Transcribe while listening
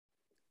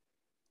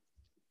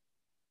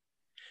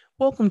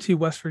Welcome to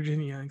West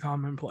Virginia and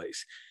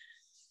Commonplace.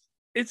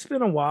 It's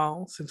been a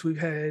while since we've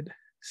had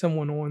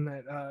someone on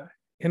that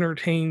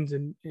entertains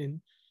and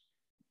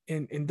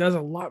does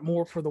a lot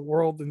more for the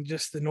world than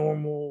just the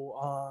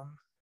normal.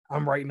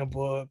 I'm writing a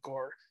book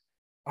or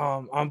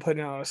I'm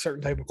putting out a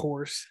certain type of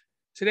course.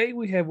 Today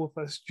we have with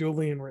us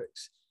Julian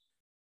Ricks.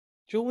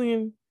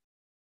 Julian,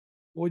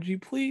 would you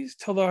please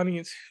tell the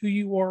audience who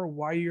you are,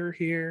 why you're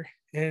here,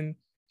 and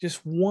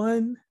just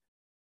one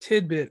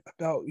tidbit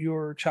about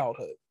your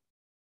childhood?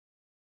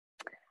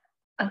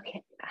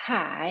 Okay.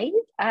 Hi.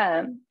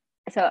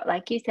 So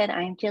like you said,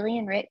 I'm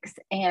Jillian Ricks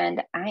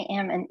and I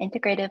am an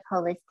integrative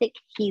holistic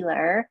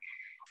healer.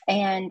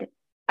 And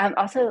I'm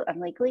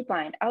legally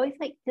blind. I always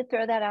like to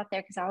throw that out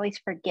there because I always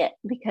forget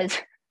because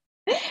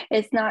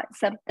it's not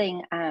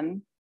something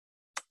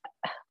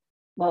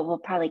well, we'll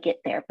probably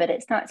get there, but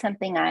it's not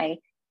something I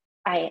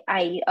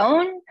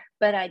own,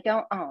 but I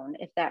don't own,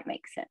 if that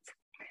makes sense.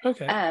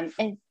 Okay.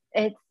 And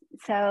it's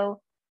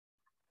so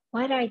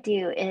what I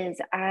do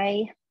is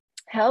I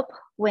help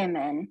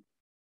women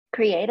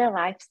create a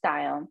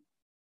lifestyle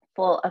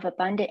full of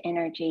abundant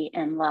energy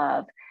and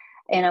love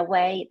in a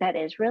way that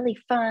is really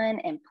fun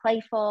and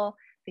playful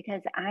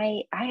because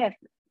I have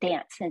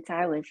danced since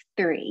I was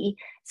 3.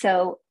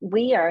 So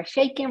we are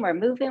shaking, we're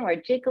moving, we're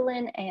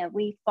jiggling, and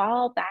we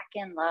fall back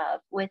in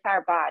love with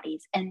our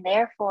bodies. And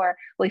therefore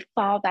we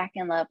fall back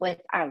in love with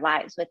our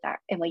lives,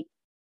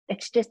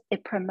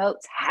 it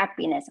promotes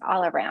happiness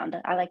all around.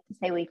 I like to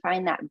say we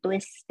find that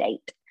bliss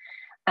state.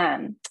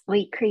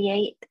 We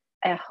create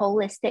a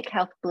holistic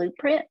health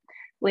blueprint,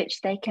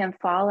 which they can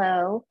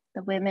follow.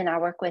 The women I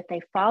work with,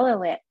 they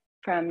follow it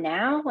from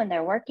now when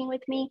they're working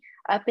with me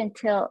up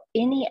until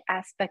any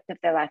aspect of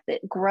their life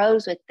that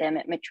grows with them,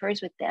 it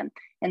matures with them.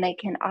 And they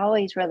can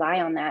always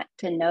rely on that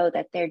to know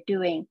that they're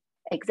doing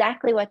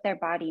exactly what their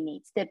body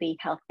needs to be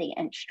healthy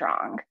and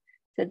strong.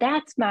 So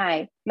that's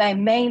my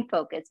main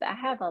focus. I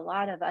have a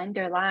lot of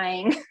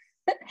underlying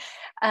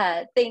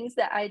things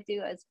that I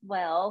do as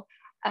well.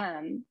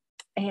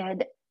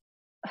 And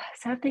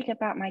something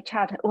about my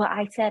childhood. Well,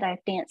 I said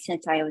I've danced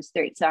since I was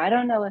 3, so I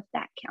don't know if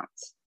that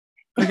counts.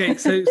 Okay,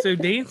 so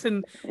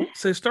dancing,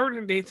 so starting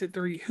to dance at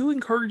 3. Who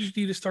encouraged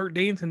you to start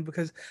dancing?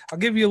 Because I'll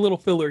give you a little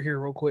filler here,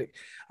 real quick.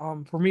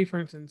 For me, for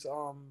instance,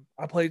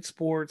 I played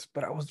sports,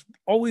 but I was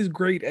always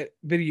great at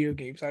video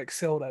games. I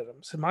excelled at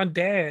them. So my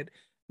dad,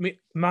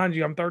 mind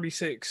you, I'm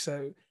 36,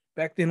 so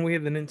back then we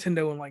had the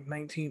Nintendo in like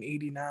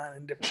 1989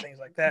 and different things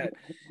like that.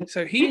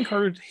 So he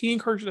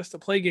encouraged us to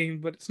play games,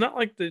 but it's not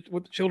like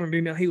what the children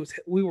do now.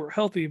 We were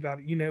healthy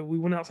about it. We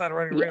went outside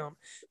running Yeah. around.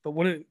 But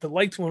when the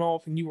lights went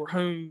off and you were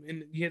home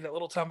and you had that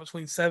little time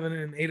between 7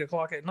 and 8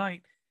 o'clock at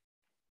night,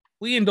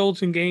 we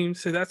indulged in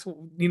games. So that's what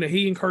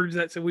he encouraged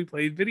that. So we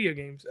played video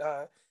games.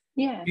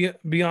 Yeah.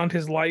 Beyond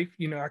his life,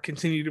 I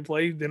continued to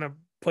play. Then I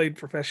played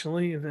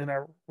professionally, and then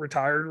I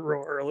retired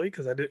real early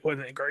because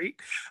wasn't great.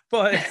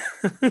 But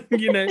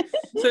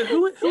so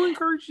who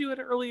encouraged you at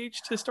an early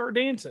age to start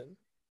dancing?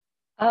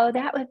 Oh,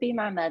 that would be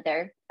my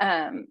mother.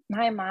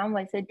 My mom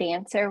was a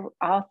dancer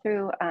all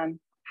through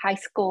high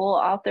school,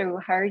 all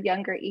through her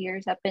younger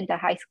years up into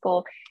high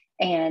school.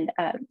 And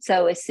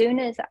so as soon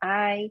as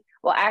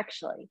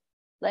actually,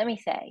 let me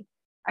say,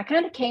 I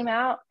kind of came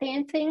out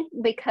dancing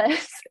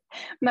because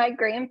my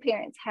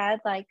grandparents had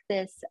like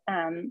this,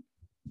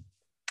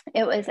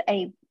 it was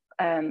a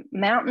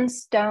mountain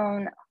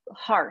stone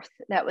hearth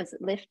that was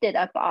lifted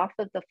up off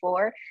of the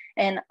floor.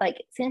 And like,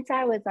 since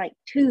I was like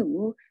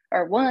 2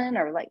 or 1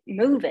 or like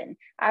moving,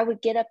 I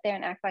would get up there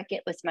and act like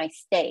it was my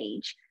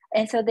stage.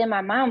 And so then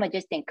my mom would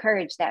just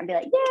encourage that and be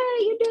like, yeah,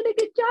 you did a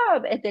good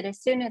job. And then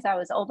as soon as I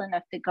was old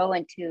enough to go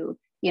into,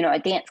 a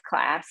dance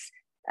class,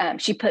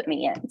 she put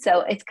me in.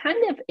 So it's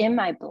kind of in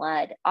my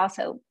blood.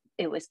 Also,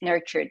 it was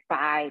nurtured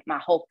by my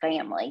whole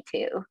family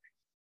too.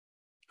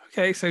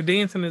 Okay, so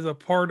dancing is a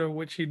part of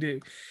what you do.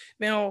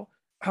 Now,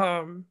 at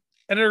an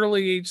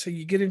early age, so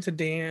you get into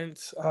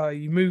dance,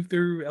 you move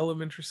through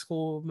elementary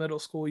school, middle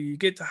school, you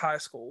get to high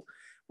school.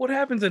 What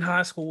happens in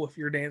high school if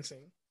you're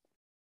dancing?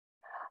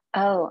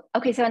 Oh,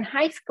 okay. So in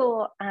high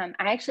school,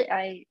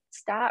 I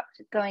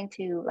stopped going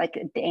to like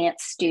a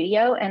dance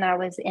studio and I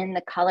was in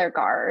the color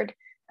guard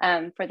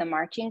for the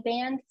marching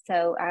band.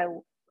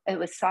 It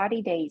was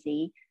Saudi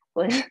Daisy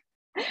was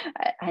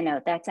I know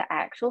that's an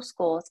actual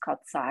school. It's called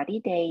Saudi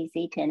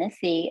Daisy,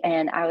 Tennessee.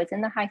 And I was in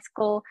the high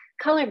school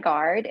color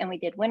guard and we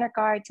did winter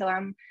guard. So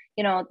I'm,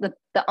 the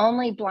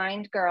only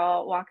blind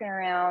girl walking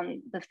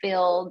around the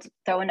field,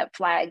 throwing up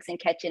flags and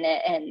catching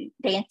it and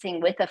dancing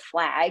with a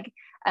flag.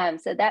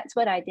 So that's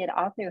what I did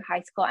all through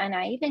high school. And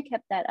I even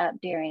kept that up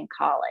during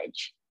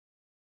college.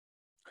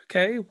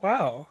 Okay,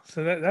 wow.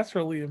 So that's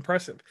really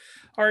impressive.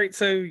 All right,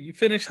 so you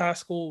finish high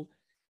school.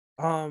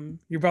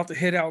 You're about to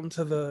head out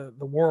into the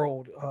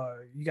world.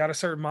 You got a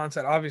certain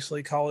mindset.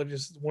 Obviously, college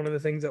is one of the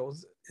things that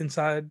was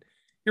inside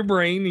your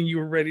brain, and you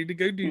were ready to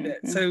go do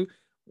that. Mhm. So,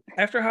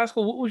 after high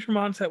school, what was your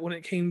mindset when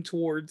it came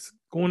towards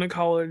going to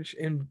college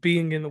and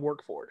being in the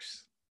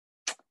workforce?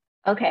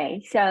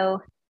 Okay.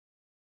 So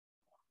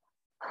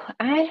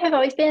I have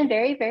always been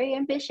very, very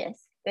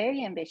ambitious.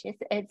 very ambitious.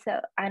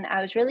 And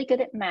I was really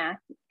good at math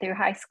through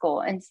high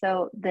school. And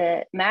so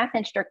the math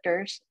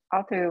instructors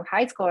all through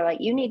high school are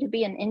like, you need to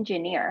be an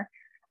engineer,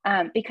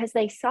 because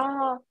they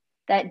saw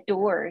that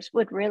doors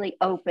would really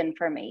open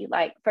for me.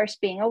 Like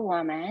first being a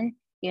woman,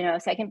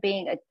 second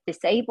being a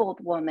disabled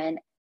woman,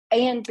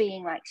 and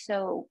being like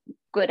so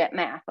good at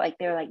math. Like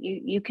they're like,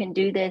 you can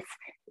do this,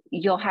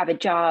 you'll have a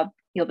job,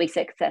 you'll be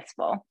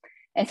successful.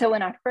 And so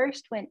when I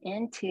first went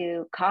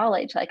into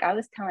college, like I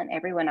was telling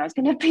everyone I was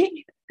going to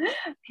be,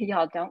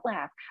 y'all don't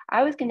laugh,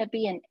 I was going to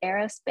be an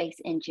aerospace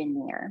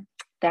engineer.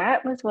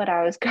 That was what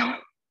I was going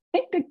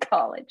to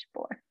college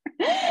for.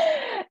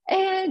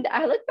 And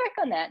I look back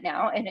on that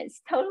now and it's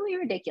totally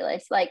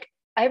ridiculous. Like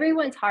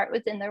everyone's heart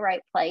was in the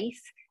right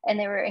place and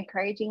they were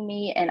encouraging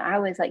me. And I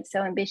was like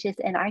so ambitious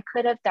and I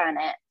could have done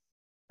it.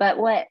 But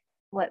what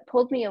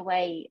pulled me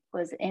away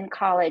was in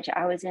college,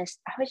 I was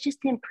just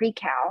in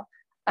pre-cal,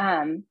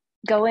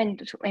 going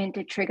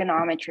into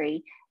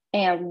trigonometry.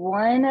 And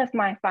one of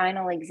my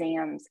final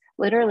exams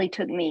literally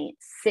took me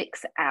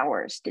 6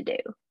 hours to do.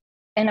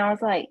 And I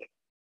was like,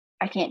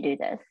 I can't do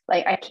this.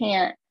 Like, I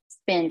can't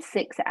spend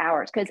 6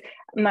 hours because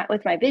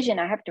with my vision,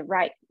 I have to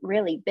write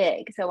really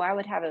big. So I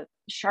would have a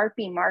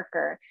Sharpie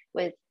marker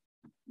with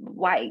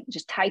white,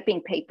 just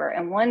typing paper.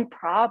 And one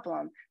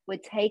problem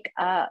would take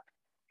up,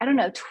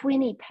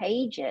 20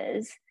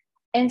 pages.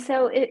 And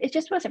so it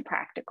just wasn't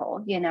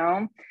practical,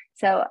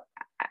 So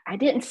I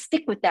didn't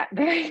stick with that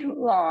very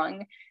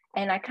long.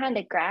 And I kind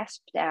of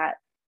grasped that,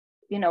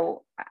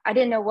 I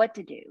didn't know what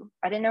to do.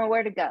 I didn't know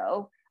where to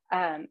go.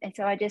 And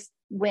so I just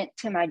went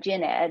to my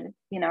gen ed,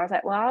 I was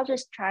like, well, I'll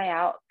just try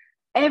out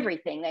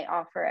everything they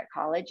offer at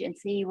college and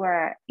see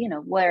where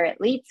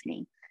it leads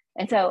me.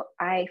 And so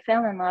I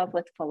fell in love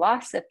with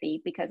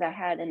philosophy because I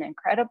had an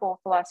incredible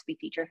philosophy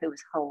teacher who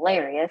was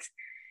hilarious.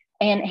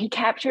 And he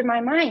captured my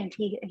mind.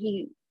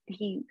 He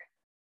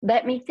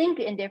let me think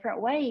in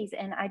different ways.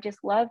 And I just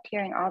loved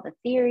hearing all the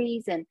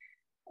theories. And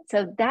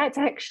so that's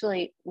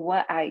actually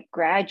what I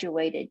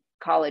graduated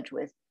college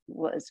with,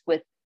 was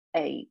with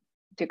a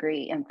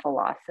degree in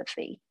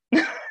philosophy.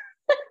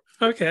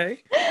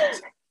 Okay.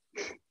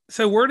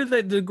 So where did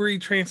that degree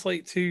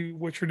translate to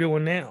what you're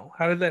doing now?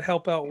 How did that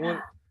help out?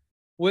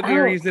 What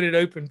areas did it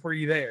open for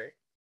you there?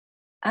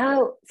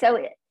 So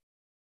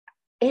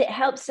it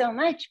helps so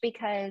much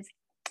because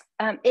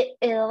it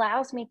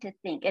allows me to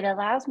think. It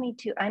allows me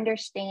to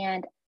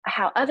understand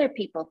how other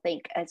people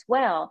think as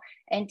well,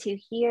 and to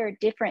hear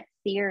different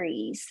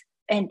theories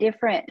and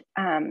different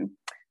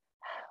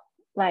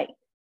like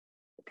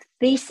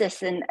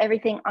thesis and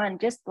everything on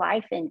just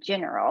life in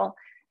general.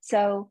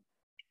 So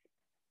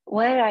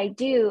what I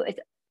do is,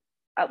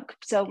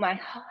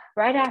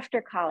 right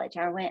after college,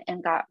 I went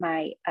and got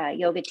my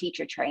yoga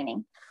teacher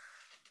training.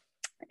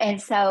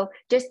 And so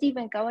just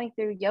even going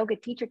through yoga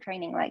teacher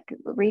training, like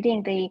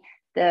reading the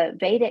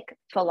Vedic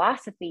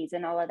philosophies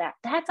and all of that,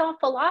 that's all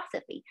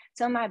philosophy.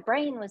 So my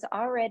brain was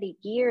already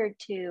geared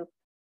to,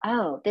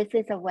 oh, this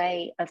is a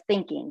way of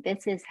thinking.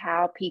 This is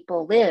how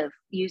people live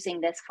using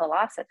this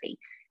philosophy.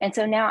 And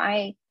so now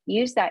I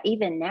use that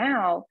even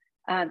now,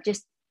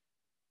 just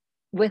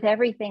with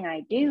everything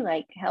I do,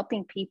 like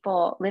helping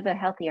people live a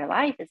healthier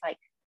life is like,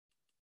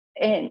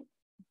 and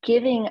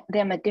giving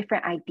them a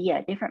different idea,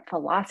 a different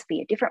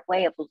philosophy, a different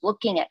way of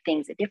looking at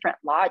things, a different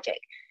logic.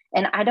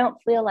 And I don't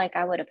feel like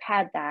I would have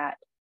had that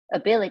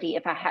ability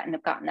if I hadn't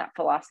have gotten that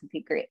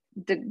philosophy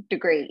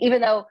degree,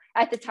 even though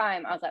at the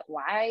time I was like,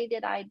 why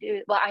did I do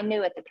it? Well, I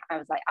knew at the time, I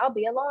was like, I'll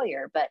be a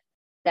lawyer, but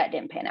that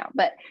didn't pan out.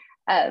 But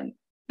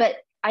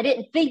I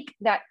didn't think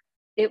that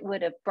it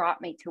would have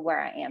brought me to where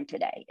I am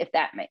today, if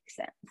that makes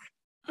sense.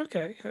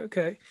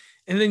 Okay.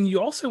 And then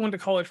you also went to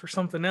college for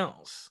something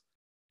else.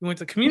 You went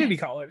to community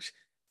college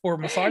for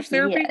massage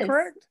therapy, Yes.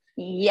 correct?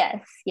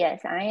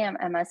 Yes. I am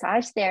a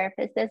massage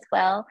therapist as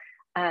well.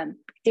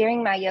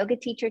 During my yoga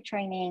teacher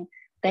training,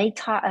 they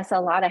taught us a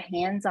lot of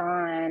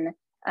hands-on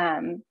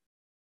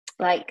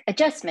like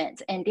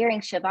adjustments. And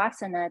during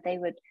Shavasana,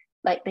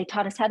 they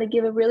taught us how to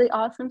give a really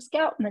awesome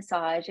scalp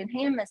massage and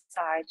hand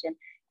massage.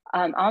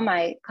 And all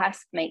my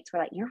classmates were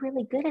like, you're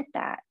really good at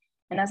that.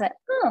 And I was like,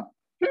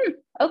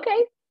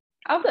 okay,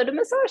 I'll go to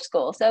massage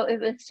school. So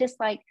it was just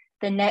like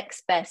the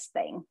next best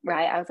thing,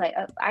 right? I was like,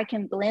 oh, I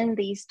can blend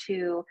these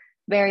two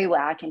very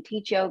well. I can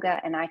teach yoga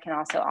and I can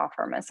also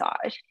offer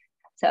massage.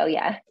 So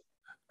yeah.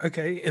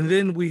 Okay. And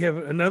then we have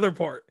another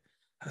part.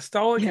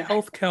 Histologic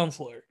health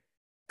counselor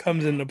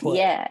comes into play.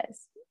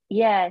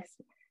 Yes.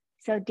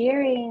 So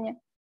during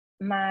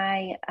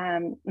my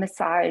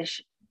massage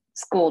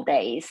school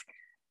days,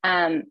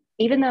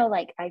 even though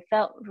like I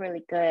felt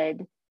really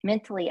good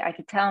mentally, I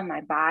could tell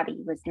my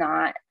body was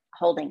not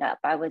holding up.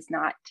 I was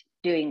not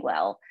doing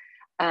well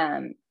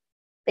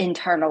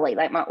internally,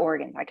 like my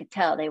organs. I could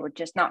tell they were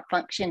just not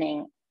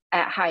functioning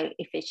at high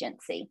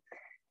efficiency.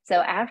 So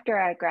after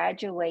I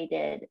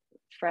graduated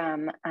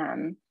from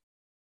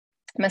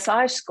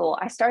massage school,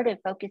 I started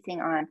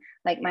focusing on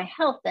like my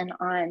health and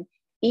on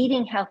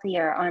eating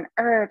healthier, on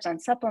herbs, on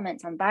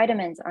supplements, on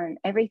vitamins, on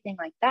everything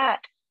like that,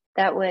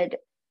 that would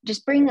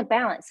just bring the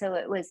balance. So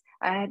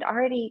I had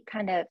already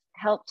kind of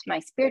helped my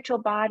spiritual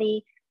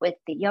body with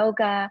the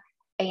yoga,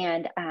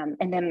 and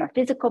then my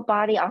physical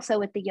body also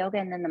with the yoga,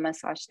 and then the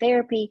massage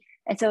therapy.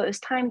 And so it was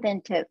time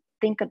then to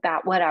think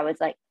about what I was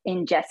like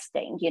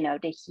ingesting,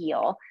 to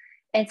heal.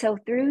 And so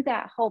through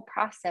that whole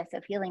process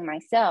of healing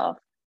myself,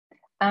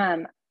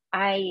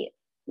 I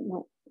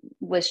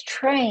was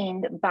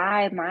trained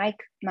by my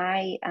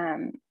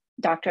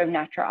doctor of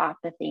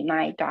naturopathy,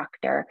 my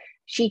doctor.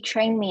 She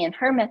trained me in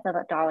her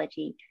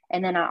methodology.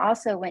 And then I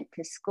also went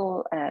to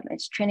school,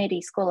 it's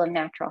Trinity School of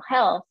Natural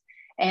Health,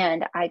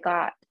 and I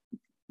got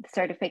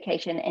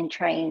certification and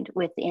trained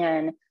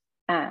within,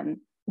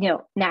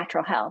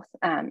 natural health.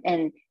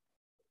 And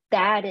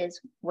that is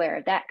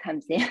where that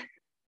comes in.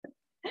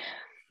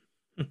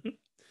 So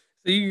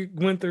you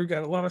went through,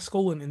 got a lot of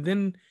schooling, and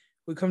then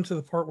we come to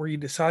the part where you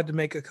decide to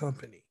make a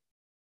company.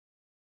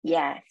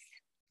 Yes.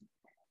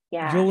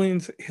 Yeah.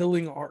 Jillian's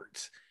Healing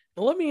Arts.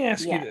 Now, let me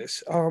ask you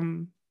this.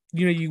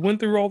 You went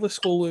through all the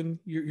schooling,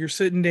 you're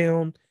sitting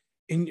down,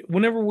 and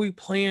whenever we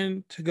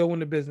plan to go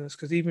into business,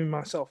 because even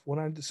myself, when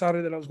I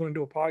decided that I was going to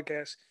do a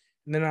podcast,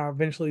 and then I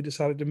eventually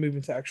decided to move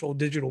into actual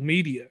digital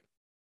media,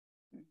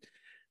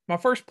 my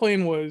first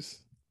plan was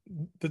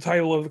the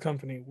title of the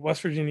company,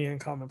 West Virginia and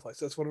Commonplace.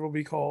 That's what it'll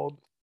be called.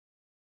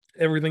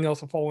 Everything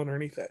else will fall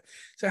underneath that.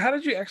 So how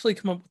did you actually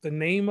come up with the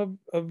name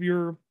of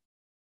your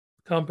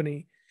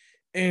company?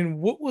 And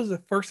what was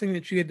the first thing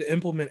that you had to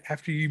implement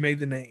after you made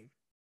the name?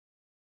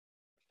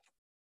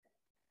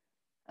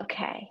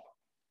 Okay.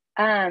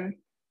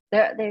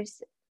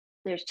 There's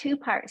two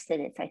parts to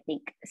this, I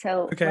think.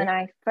 So when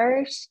I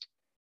first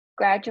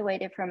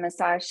graduated from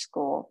massage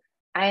school,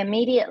 I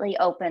immediately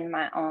opened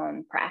my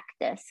own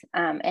practice.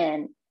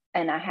 And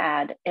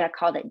I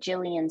called it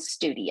Jillian's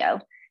Studio.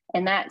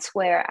 And that's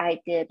where I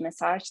did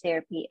massage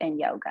therapy and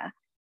yoga.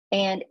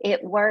 And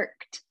it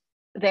worked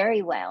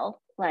very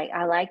well. Like,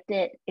 I liked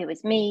it. It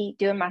was me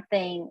doing my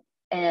thing,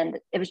 and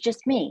it was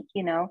just me,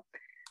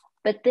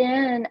 But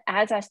then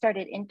as I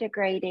started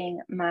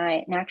integrating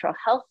my natural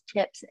health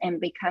tips and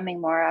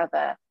becoming more of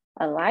a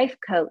life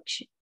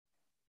coach,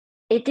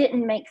 it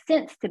didn't make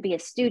sense to be a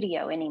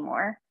studio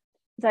anymore.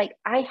 It's like,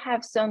 I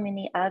have so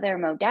many other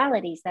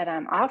modalities that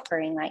I'm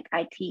offering. Like,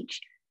 I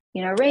teach,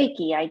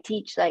 Reiki, I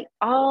teach like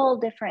all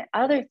different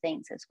other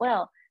things as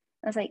well.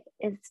 I was like,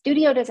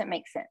 studio doesn't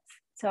make sense.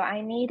 So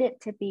I need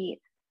it to be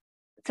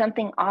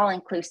something all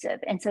inclusive.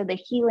 And so the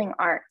healing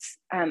arts,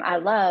 I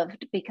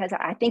loved, because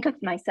I think of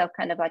myself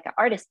kind of like an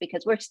artist,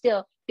 because we're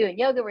still doing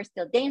yoga, we're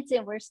still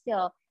dancing, we're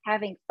still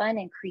having fun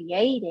and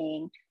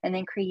creating, and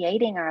then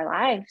creating our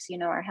lives,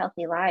 our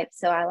healthy lives.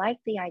 So I like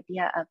the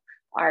idea of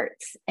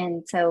arts.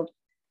 And so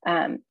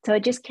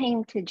it just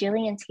came to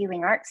Jillian's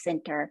Healing Arts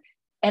Center.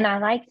 And I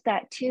liked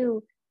that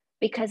too,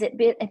 because it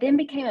then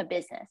became a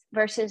business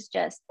versus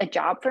just a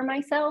job for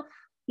myself,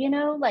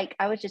 like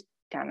I was just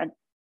kind of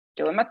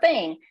doing my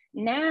thing.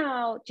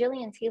 Now,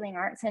 Jillian's Healing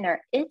Arts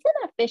Center, it's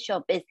an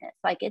official business.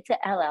 Like, it's an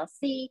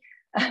LLC.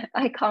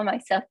 I call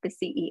myself the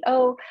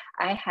CEO.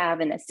 I have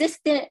an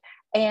assistant,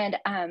 and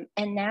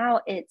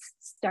now it's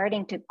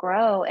starting to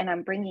grow, and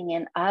I'm bringing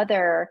in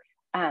other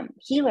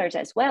healers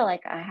as well.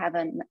 Like, I have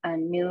a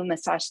new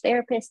massage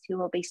therapist who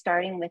will be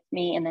starting with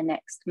me in the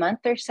next month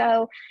or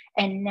so.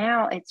 And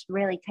now it's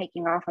really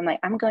taking off. I'm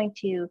like, I'm going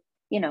to,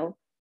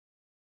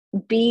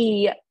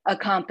 be a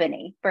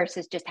company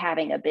versus just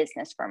having a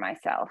business for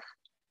myself.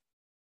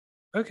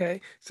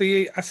 Okay. So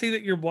yeah, I see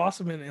that you're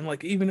blossoming, and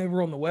like even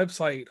over on the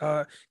website,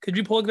 could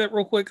you plug that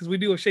real quick? Cause we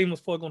do a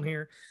shameless plug on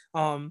here.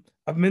 I've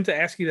meant to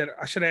ask you that.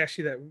 I should have asked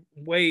you that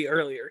way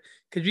earlier.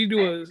 Could you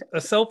do a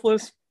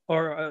selfless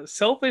or a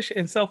selfish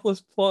and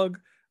selfless plug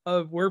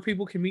of where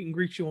people can meet and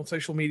greet you on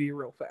social media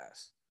real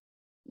fast?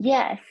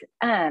 Yes.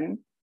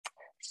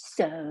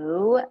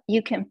 So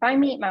you can find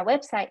me. My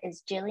website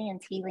is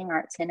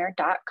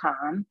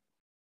jillianshealingartcenter.com.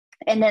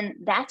 And then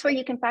that's where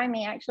you can find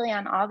me actually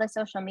on all the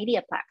social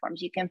media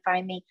platforms. You can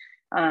find me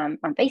on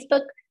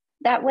Facebook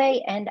that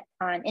way, and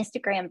on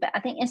Instagram. But I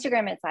think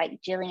Instagram is like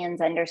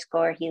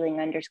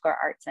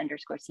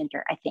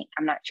Jillian's_healing_arts_center. I think,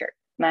 I'm not sure.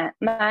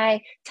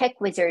 My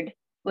tech wizard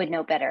would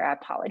know better. I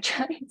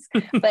apologize.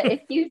 But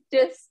if you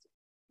just,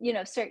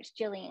 search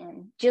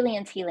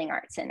Jillian's Healing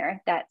Arts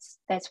Center, that's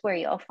where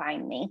you'll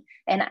find me.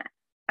 And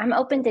I'm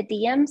open to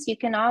DMs. You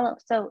can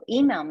also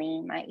email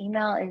me. My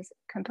email is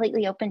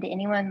completely open to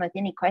anyone with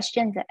any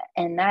questions.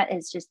 And that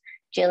is just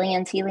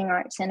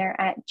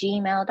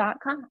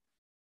jillianshealingartcenter@gmail.com.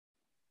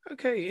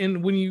 Okay.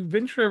 And when you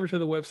venture over to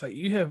the website,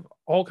 you have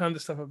all kinds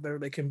of stuff up there.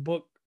 They can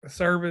book a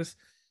service.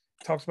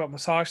 It talks about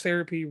massage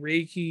therapy,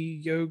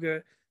 Reiki,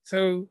 yoga.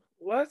 So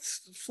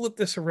let's flip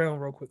this around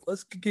real quick.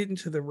 Let's get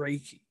into the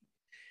Reiki.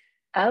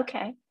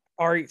 Okay.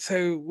 All right.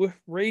 So with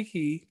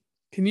Reiki,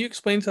 can you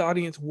explain to the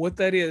audience what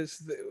that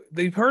is?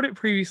 They've heard it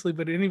previously,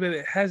 but anybody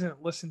that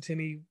hasn't listened to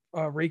any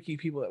Reiki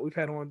people that we've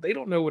had on, they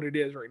don't know what it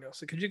is right now.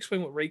 So could you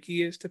explain what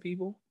Reiki is to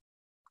people?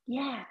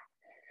 Yeah.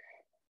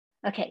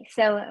 Okay.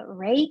 So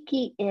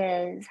Reiki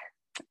is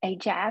a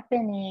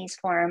Japanese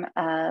form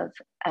of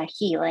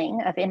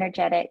healing, of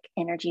energetic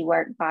energy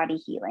work, body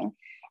healing.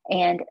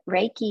 And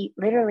Reiki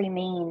literally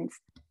means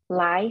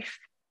life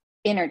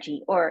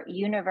energy or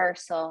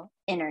universal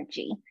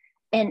energy.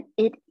 And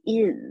it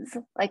is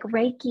like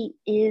Reiki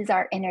is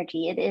our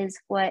energy. It is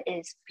what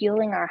is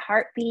fueling our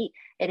heartbeat.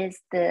 It is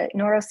the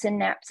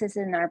neurosynapses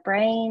in our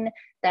brain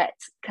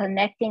that's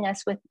connecting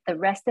us with the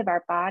rest of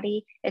our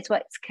body. It's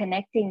what's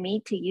connecting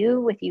me to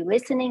you, with you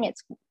listening.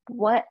 It's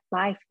what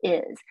life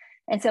is.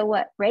 And so,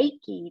 what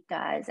Reiki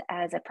does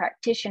as a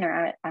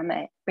practitioner, I'm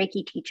a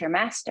Reiki teacher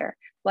master.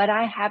 What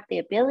I have the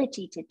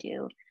ability to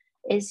do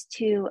is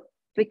to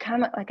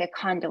become like a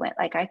conduit.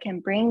 Like I can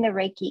bring the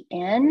Reiki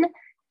in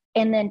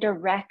and then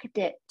direct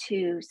it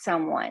to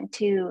someone,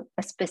 to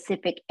a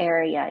specific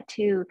area,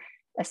 to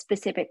a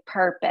specific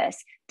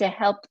purpose, to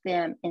help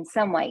them in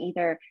some way,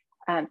 either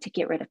to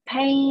get rid of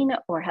pain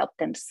or help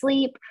them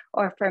sleep.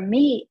 Or for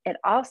me, it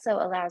also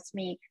allows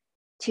me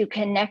to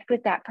connect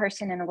with that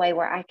person in a way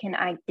where I can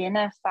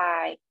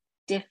identify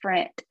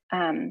different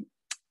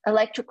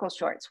electrical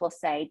shorts, we'll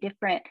say,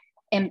 different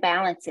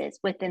imbalances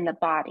within the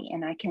body.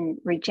 And I can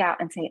reach out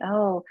and say,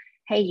 oh,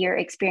 hey, you're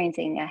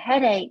experiencing a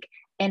headache,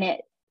 and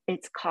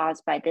it's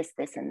caused by this,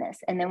 this, and this.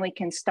 And then we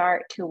can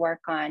start to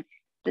work on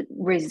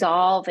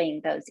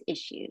resolving those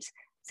issues.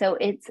 So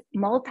it's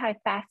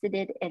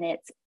multifaceted and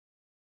it's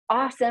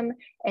awesome.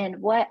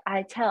 And what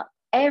I tell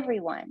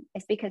everyone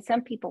is, because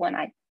some people, when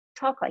I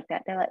talk like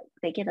that,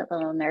 they get a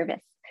little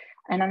nervous.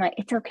 And I'm like,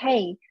 it's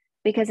okay,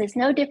 because it's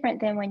no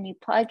different than when you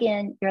plug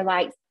in your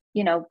lights,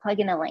 plug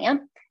in a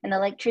lamp and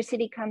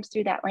electricity comes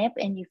through that lamp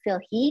and you feel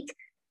heat.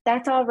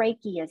 That's all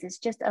Reiki is. It's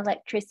just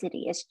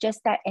electricity. It's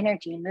just that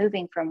energy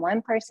moving from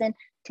one person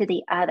to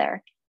the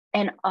other.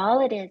 And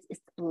all it is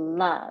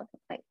love.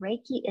 Like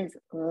Reiki is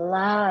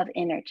love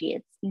energy.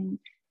 It's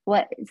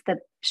what is the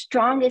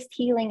strongest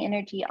healing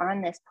energy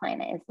on this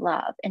planet is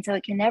love. And so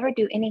it can never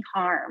do any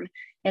harm.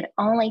 It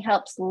only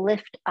helps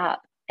lift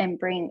up and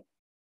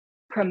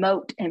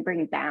promote and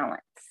bring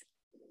balance.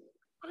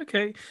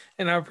 Okay.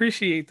 And I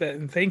appreciate that.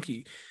 And thank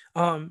you.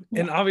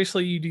 And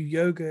obviously you do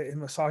yoga and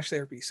massage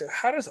therapy. So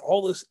how does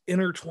all this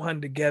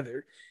intertwine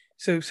together?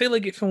 So say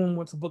like if someone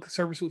wants to book a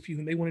service with you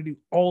and they want to do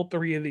all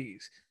three of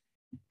these,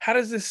 how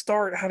does this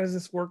start? How does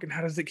this work? And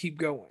how does it keep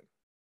going?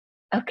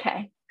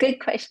 Okay. Good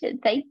question.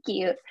 Thank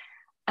you.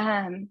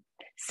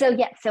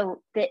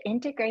 So the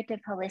integrative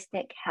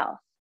holistic health,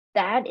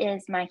 that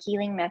is my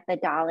healing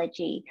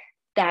methodology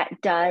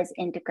that does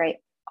integrate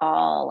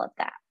all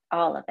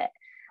of it.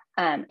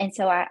 And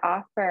so I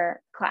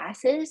offer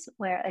classes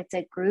where it's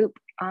a group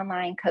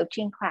online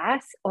coaching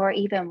class, or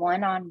even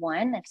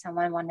one-on-one if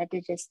someone wanted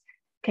to just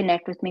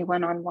connect with me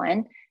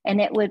one-on-one,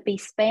 and it would be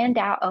spanned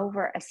out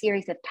over a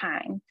series of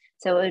time.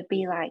 So it would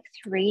be like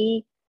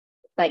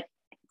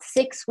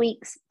 6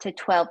 weeks to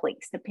 12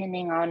 weeks,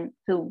 depending on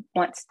who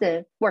wants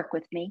to work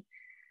with me.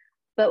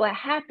 But what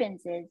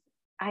happens is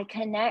I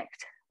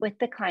connect with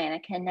the client.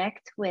 I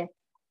connect with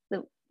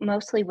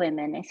mostly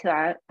women is who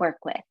I work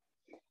with.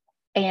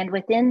 And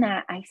within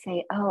that, I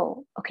say,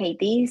 oh, okay,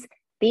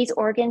 these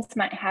organs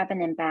might have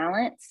an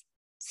imbalance.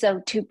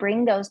 So to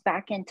bring those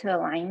back into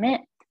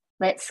alignment,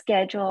 let's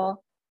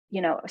schedule,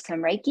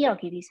 some Reiki. I'll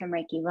give you some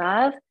Reiki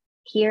love.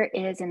 Here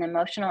is an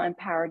emotional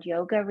empowered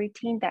yoga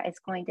routine that is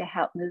going to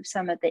help move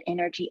some of the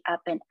energy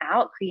up and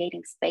out,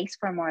 creating space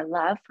for more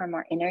love, for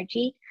more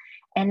energy.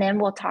 And then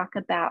we'll talk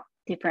about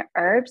different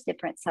herbs,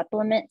 different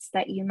supplements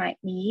that you might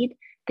need.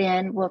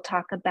 Then we'll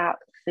talk about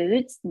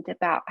foods and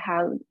about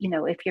how,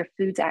 if your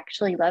foods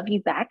actually love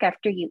you back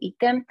after you eat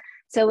them.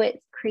 So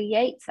it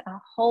creates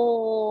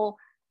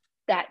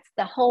that's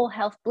the whole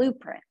health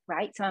blueprint,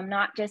 right? So I'm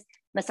not just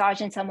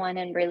massaging someone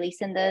and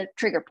releasing the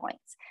trigger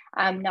points.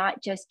 I'm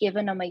not just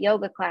giving them a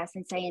yoga class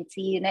and saying,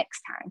 see you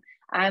next time.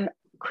 I'm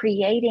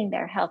creating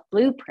their health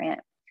blueprint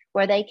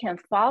where they can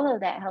follow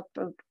that health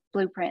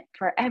blueprint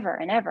forever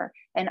and ever,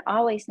 and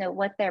always know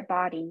what their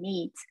body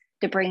needs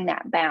to bring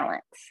that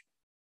balance.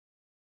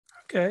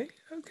 Okay.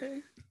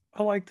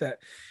 I like that.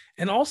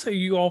 And also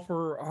you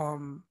offer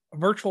a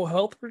virtual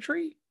health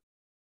retreat?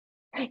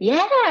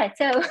 Yeah.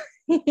 So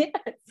yes,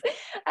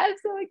 I'm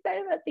so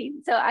excited about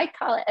these. So I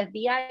call it a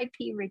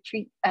VIP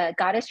retreat,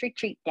 goddess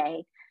retreat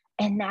day.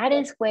 And that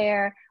is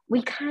where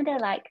we kind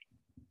of like,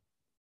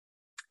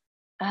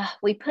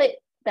 we put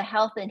the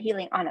health and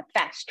healing on a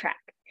fast track.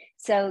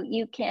 So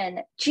you can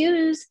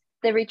choose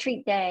the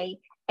retreat day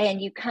and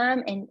you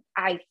come and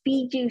I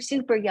feed you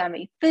super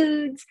yummy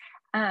foods.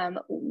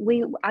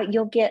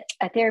 You'll get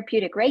a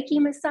therapeutic Reiki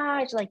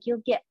massage, like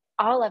you'll get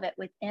all of it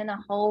within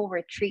a whole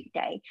retreat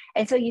day.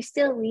 And so you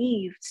still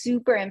leave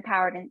super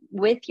empowered and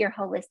with your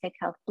holistic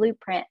health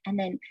blueprint. And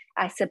then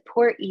I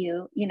support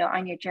you,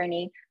 on your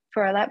journey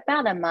for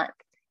about a month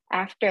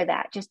after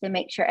that, just to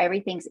make sure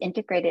everything's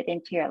integrated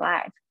into your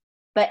life.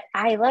 But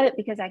I love it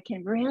because I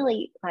can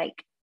really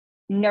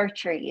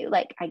nurture you.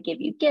 Like I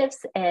give you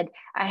gifts, and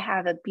I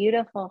have a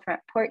beautiful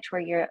front porch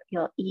where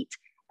you'll eat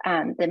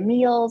the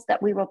meals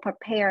that we will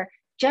prepare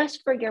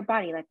just for your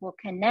body. Like we'll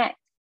connect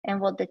and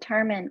we'll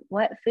determine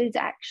what foods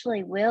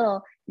actually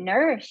will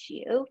nourish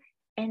you.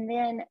 And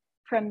then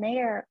from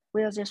there,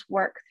 we'll just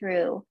work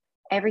through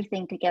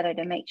everything together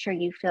to make sure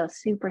you feel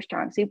super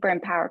strong, super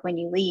empowered when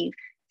you leave.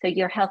 So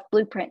your health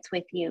blueprint's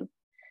with you.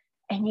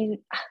 And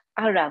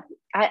I don't know.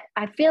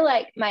 I feel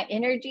like my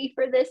energy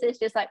for this is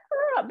just like,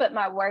 but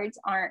my words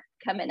aren't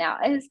coming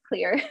out as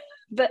clear,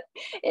 but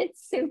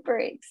it's super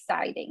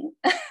exciting.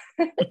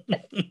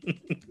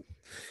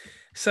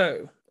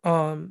 So,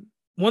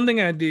 one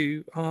thing I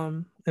do,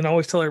 and I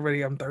always tell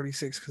everybody I'm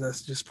 36 because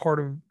that's just part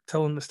of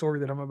telling the story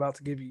that I'm about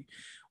to give you.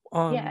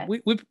 Yeah.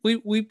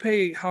 We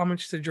pay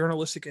homage to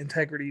journalistic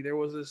integrity. There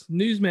was this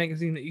news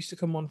magazine that used to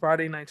come on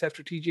Friday nights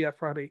after TGI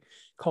Friday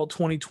called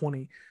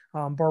 2020.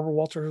 Barbara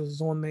Walters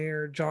was on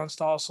there, John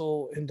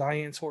Stossel, and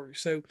Diane Sawyer.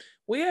 So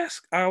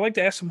I like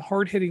to ask some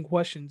hard hitting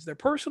questions. They're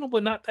personal,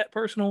 but not that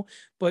personal,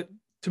 but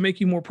to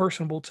make you more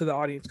personable to the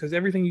audience. Because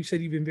everything you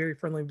said, you've been very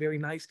friendly, very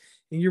nice,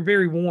 and you're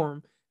very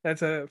warm.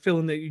 That's a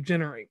feeling that you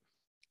generate.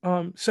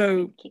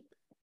 So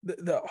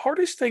the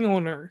hardest thing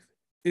on earth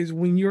is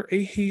when you're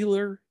a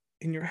healer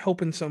and you're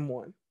helping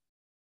someone.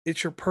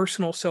 It's your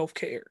personal self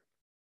care.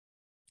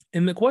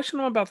 And the question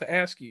I'm about to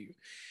ask you,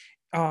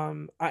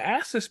 I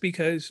ask this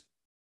because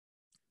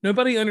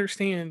nobody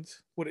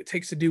understands what it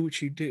takes to do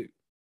what you do.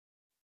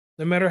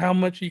 No matter how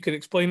much you could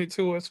explain it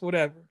to us,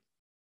 whatever.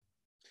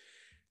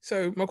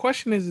 So my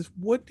question is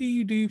what do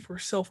you do for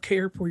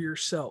self-care for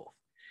yourself?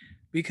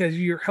 Because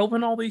you're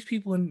helping all these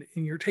people and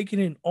you're taking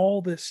in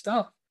all this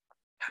stuff.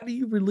 How do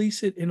you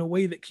release it in a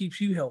way that keeps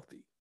you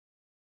healthy?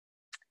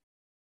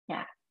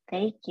 Yeah,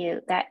 thank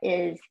you. That's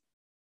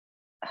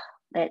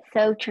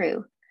so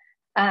true.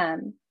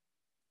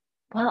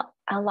 Well,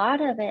 a lot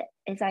of it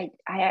is I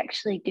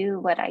actually do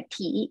what I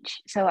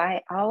teach. So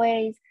I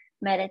always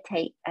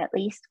meditate at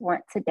least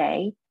once a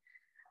day.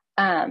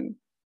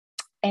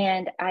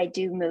 And I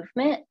do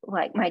movement,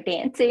 like my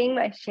dancing,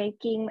 my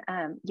shaking,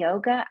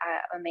 yoga.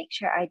 I make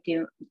sure I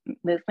do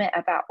movement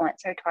about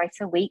once or twice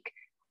a week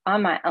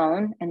on my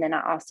own. And then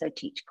I also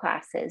teach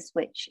classes,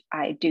 which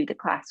I do the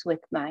class with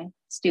my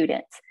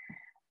students.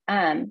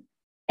 And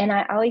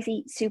I always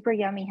eat super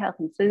yummy,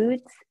 healthy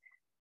foods.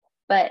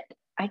 But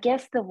I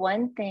guess the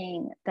one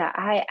thing that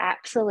I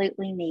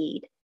absolutely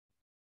need,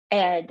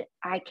 and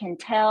I can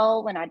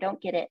tell when I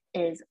don't get it,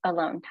 is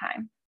alone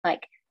time.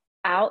 Like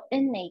out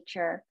in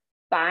nature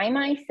by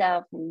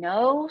myself,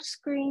 no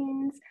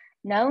screens,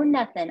 no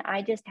nothing.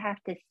 I just have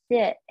to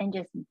sit and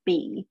just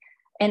be.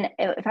 And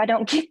if I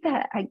don't get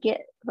that, I'll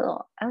get a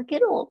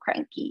little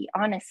cranky,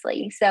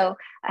 honestly. So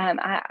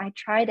I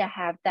try to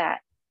have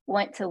that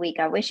once a week.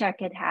 I wish I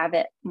could have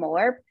it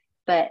more,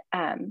 but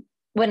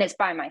when it's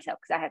by myself,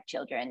 because I have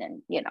children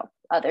and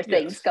other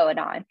things going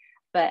on.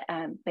 But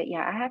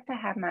yeah, I have to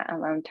have my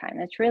alone time.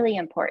 It's really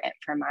important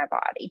for my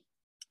body.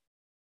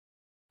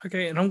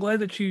 Okay, and I'm glad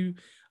that you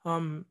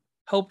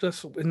helped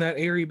us in that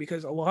area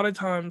because a lot of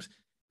times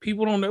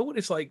people don't know what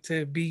it's like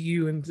to be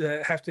you and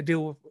to have to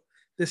deal with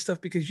this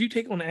stuff because you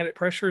take on added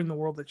pressure in the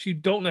world that you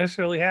don't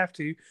necessarily have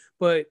to,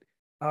 but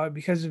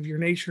because of your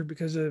nature,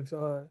 because of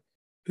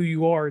who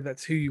you are,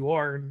 that's who you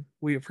are, and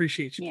we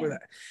appreciate you for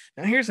that.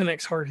 Now, here's the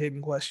next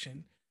hard-hitting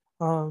question.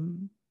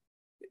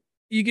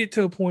 You get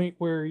to a point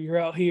where you're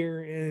out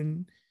here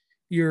and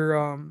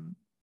you're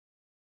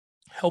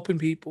helping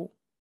people,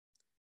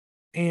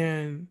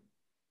 and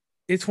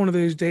it's one of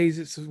those days.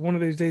 It's one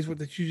of those days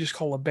that you just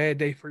call a bad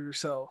day for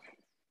yourself.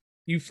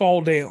 You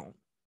fall down.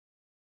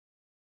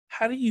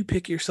 How do you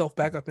pick yourself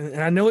back up?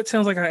 And I know it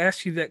sounds like I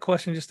asked you that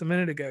question just a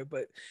minute ago,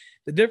 but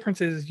the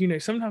difference is,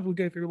 sometimes we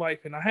go through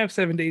life and I have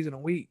 7 days in a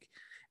week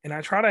and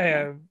I try to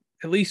have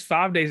at least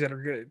 5 days that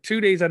are good.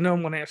 2 days, I know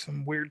I'm going to have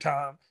some weird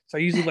time. So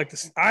I usually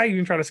I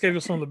even try to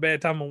schedule some of the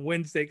bad time on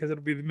Wednesday because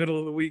it'll be the middle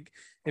of the week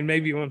and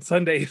maybe on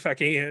Sunday if I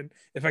can.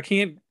 If I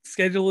can't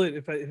schedule it,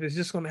 if it's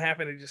just going to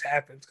happen, it just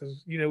happens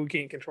because, we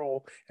can't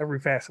control every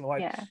facet of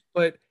life. Yeah.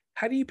 But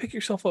how do you pick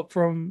yourself up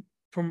from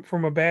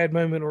a bad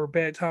moment or a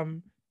bad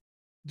time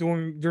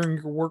during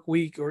your work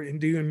week or in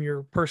doing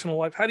your personal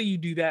life? How do you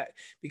do that?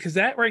 Because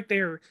that right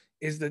there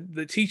is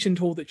the teaching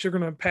tool that you're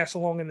going to pass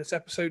along in this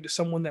episode to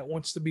someone that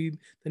wants to be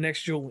the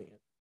next Julian.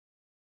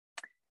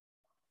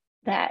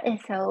 That is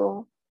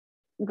so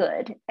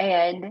good.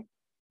 And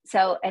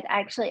so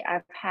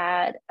I've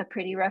had a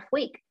pretty rough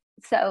week.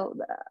 So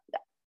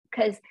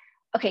because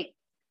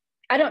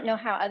I don't know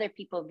how other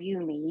people view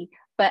me,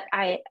 but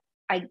I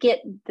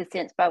get the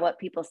sense by what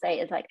people say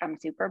is like I'm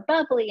super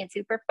bubbly and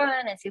super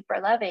fun and super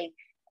loving.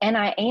 And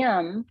I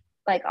am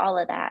like all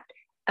of that.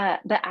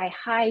 But I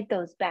hide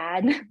those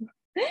bad,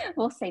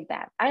 we'll say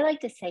bad. I like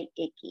to say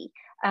icky.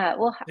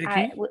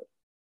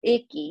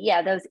 Icky.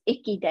 Yeah, those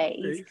icky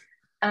days.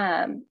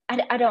 I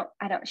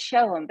don't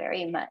show them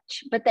very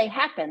much, but they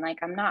happen. Like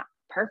I'm not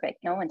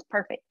perfect. No one's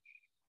perfect.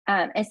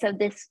 And so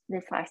this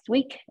last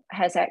week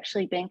has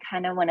actually been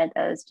kind of one of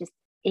those just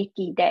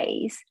icky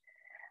days.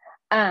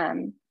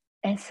 And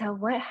so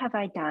what have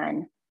I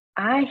done?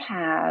 I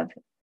have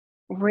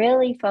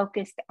really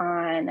focused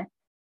on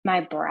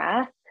my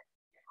breath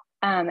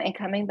and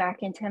coming back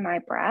into my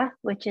breath,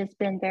 which has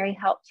been very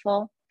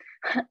helpful.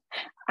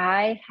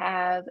 I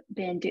have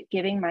been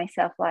giving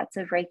myself lots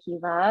of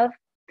Reiki love.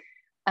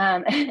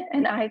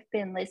 And I've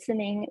been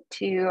listening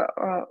to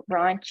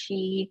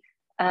raunchy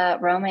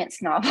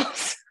romance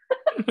novels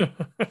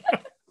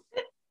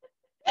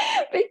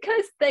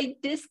because they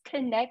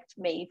disconnect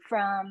me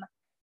from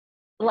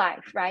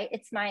life, right?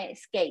 It's my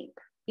escape,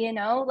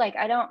 like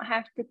I don't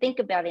have to think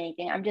about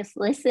anything. I'm just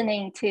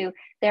listening to,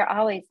 they're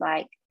always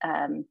like,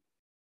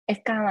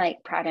 it's kind of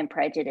like Pride and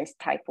Prejudice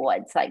type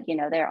ones. Like,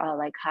 they're all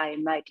like high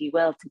and mighty,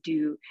 well to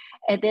do.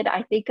 And then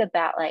I think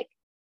about like,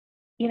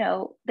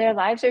 their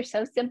lives are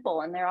so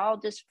simple and they're all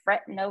just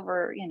fretting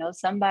over,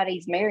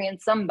 somebody's marrying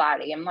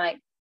somebody. I'm like,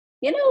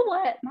 you know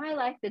what? My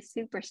life is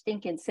super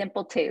stinking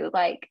simple too.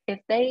 Like if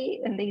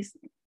they, and these,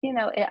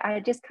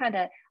 I just kind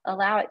of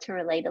allow it to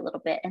relate a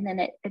little bit. And then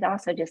it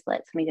also just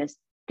lets me just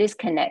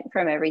disconnect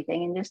from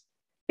everything and just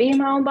be in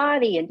my own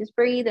body and just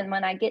breathe. And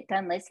when I get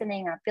done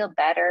listening, I feel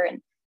better.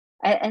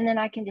 And then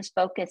I can just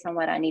focus on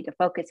what I need to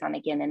focus on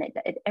again. And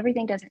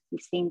everything doesn't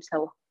seem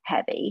so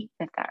heavy,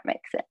 if that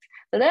makes sense.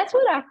 So that's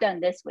what I've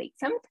done this week.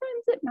 Sometimes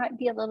it might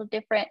be a little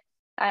different.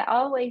 I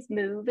always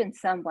move in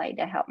some way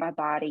to help my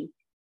body.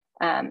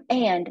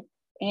 And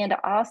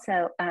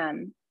also,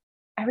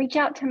 I reach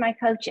out to my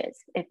coaches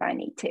if I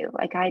need to.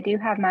 Like I do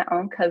have my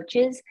own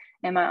coaches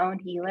and my own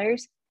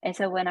healers. And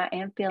so when I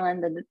am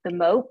feeling the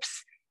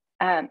mopes,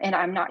 and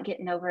I'm not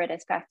getting over it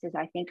as fast as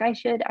I think I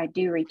should, I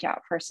do reach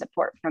out for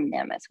support from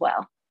them as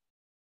well.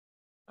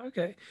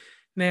 Okay.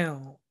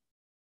 Now,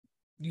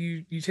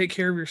 you take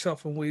care of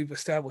yourself, and we've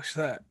established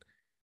that.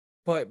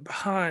 But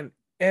behind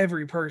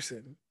every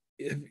person,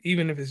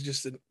 even if it's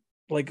just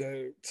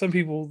some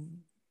people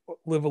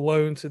live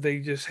alone, so they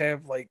just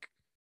have like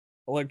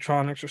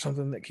electronics or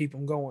something that keep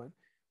them going.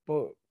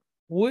 But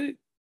what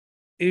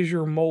is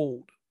your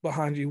mold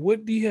behind you?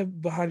 What do you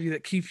have behind you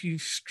that keeps you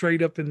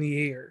straight up in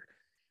the air?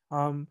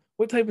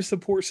 What type of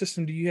support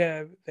system do you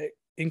have that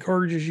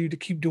encourages you to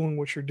keep doing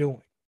what you're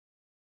doing?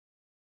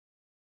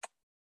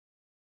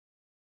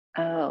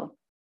 Oh,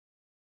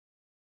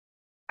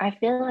 I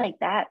feel like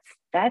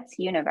that's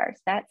universe,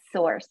 that's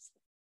source.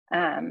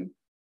 I've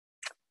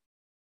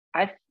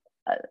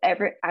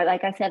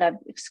like I said, I'm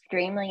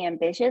extremely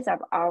ambitious.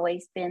 I've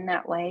always been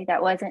that way.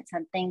 That wasn't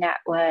something that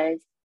was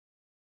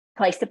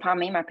placed upon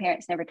me. My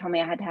parents never told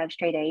me I had to have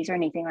straight A's or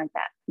anything like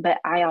that, but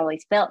I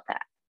always felt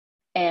that.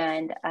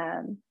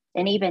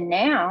 And even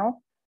now,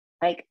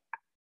 like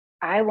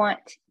I want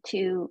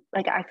to,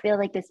 like I feel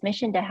like this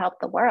mission to help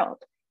the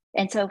world.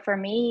 And so for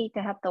me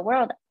to help the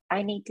world,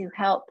 I need to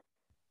help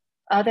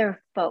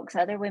other folks,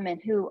 other women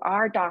who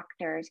are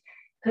doctors,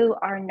 who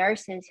are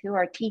nurses, who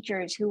are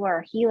teachers, who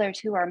are healers,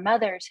 who are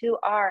mothers, who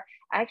are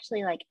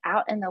actually like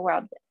out in the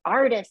world,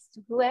 artists,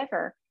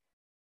 whoever,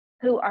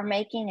 who are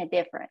making a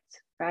difference,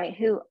 right?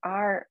 Who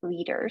are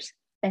leaders.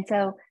 And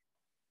so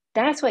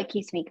that's what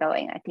keeps me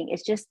going. I think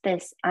it's just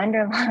this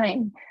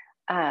underlying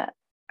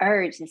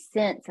urge, this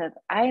sense of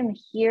I am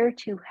here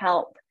to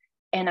help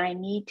and I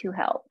need to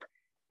help.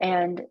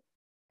 And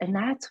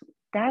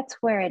that's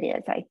where it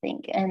is, I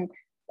think. And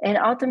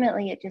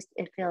ultimately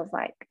it feels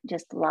like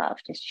just love,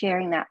 just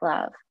sharing that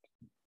love.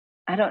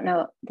 I don't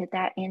know, did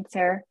that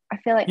answer? I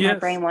feel like my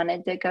brain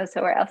wanted to go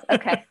somewhere else.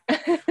 Okay.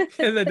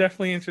 Yeah, that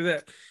definitely answered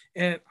that.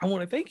 And I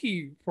want to thank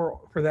you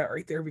for that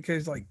right there,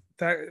 because like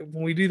that,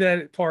 when we do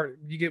that part,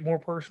 you get more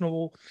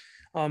personable.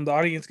 The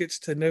audience gets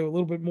to know a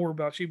little bit more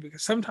about you,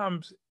 because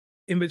sometimes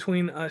in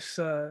between us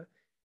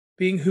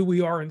being who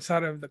we are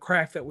inside of the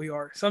craft that we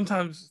are,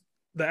 sometimes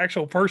the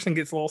actual person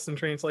gets lost in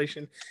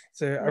translation.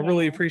 So I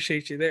really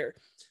appreciate you there.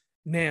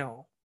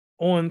 Now,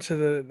 on to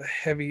the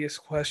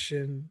heaviest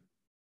question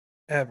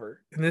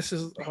ever. And this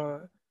is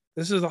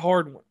a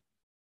hard one.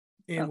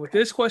 And with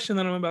this question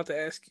that I'm about to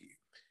ask you,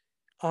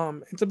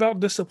 it's about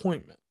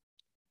disappointment,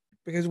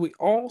 because we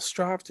all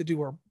strive to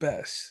do our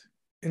best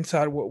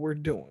inside what we're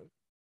doing.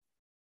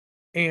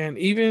 And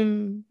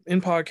even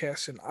in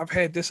podcasting, I've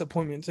had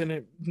disappointments in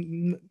it,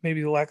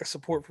 maybe the lack of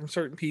support from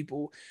certain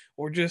people,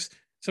 or just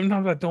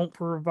sometimes I don't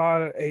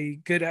provide a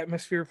good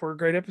atmosphere for a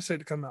great episode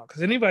to come out,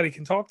 because anybody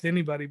can talk to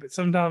anybody, but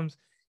sometimes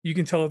you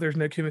can tell if there's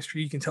no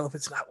chemistry, you can tell if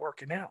it's not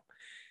working out.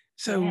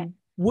 So,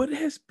 what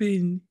has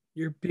been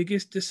your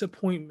biggest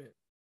disappointment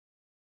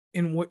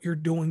in what you're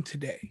doing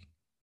today?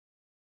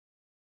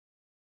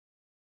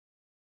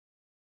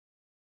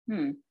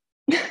 And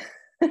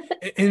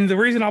the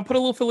reason, I'll put a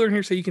little filler in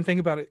here so you can think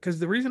about it, because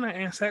the reason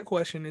I asked that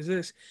question is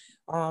this: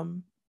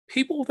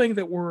 people think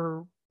that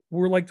we're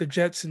like the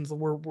Jetsons.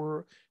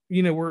 We're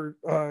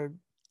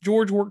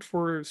George worked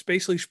for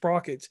Spacely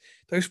Sprockets.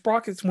 Those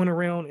sprockets went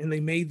around and they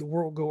made the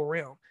world go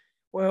around.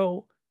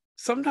 Well,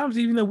 sometimes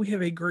even though we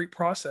have a great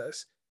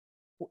process,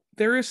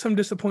 there is some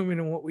disappointment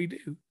in what we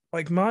do.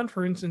 Like mine,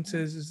 for instance,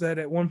 is that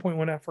at one point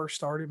when I first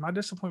started, my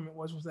disappointment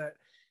was that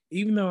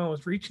even though I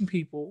was reaching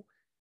people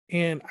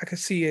and I could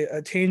see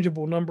a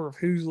tangible number of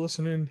who's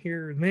listening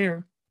here and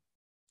there,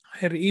 I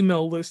had an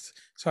email list,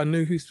 so I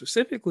knew who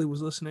specifically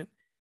was listening.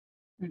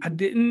 I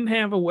didn't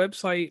have a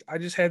website. I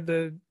just had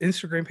the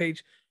Instagram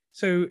page.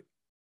 So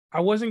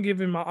I wasn't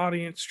giving my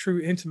audience true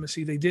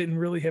intimacy. They didn't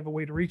really have a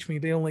way to reach me.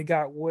 They only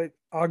got what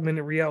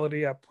augmented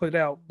reality I put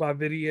out by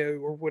video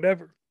or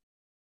whatever.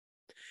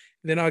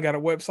 Then I got a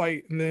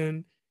website, and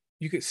then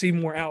you could see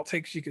more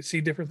outtakes. You could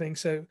see different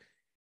things. So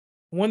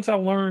once I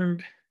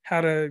learned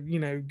how to,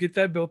 get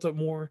that built up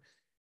more,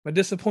 my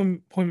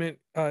disappointment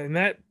in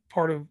that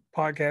part of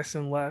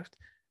podcasting left.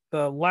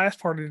 The last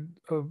part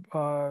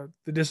of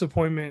the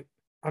disappointment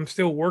I'm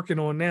still working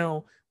on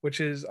now, which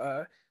is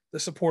the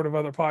support of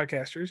other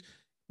podcasters.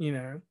 You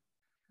know,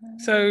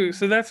 so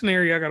that's an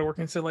area I got to work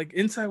in. So like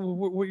inside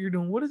what you're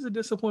doing, what is the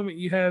disappointment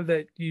you have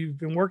that you've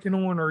been working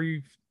on or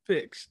you've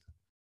fixed?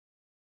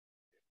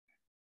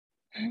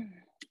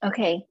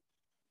 Okay.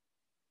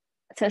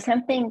 So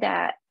something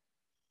that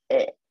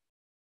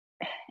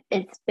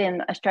it's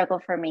been a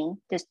struggle for me.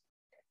 Just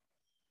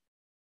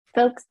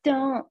folks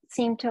don't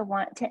seem to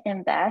want to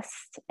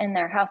invest in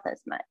their health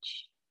as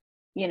much,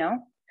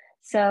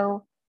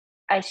 So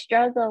I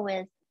struggle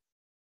with,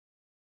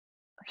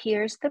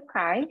 here's the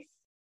price.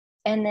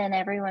 And then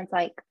everyone's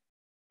like,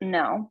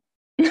 no.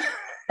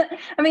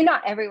 I mean,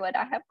 not everyone,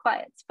 I have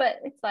clients, but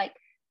it's like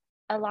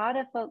a lot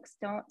of folks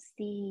don't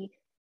see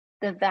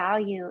the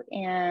value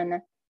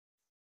in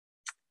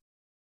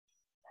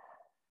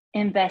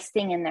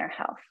investing in their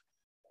health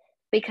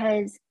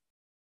because,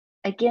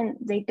 again,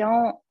 they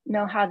don't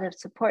know how to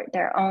support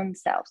their own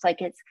selves.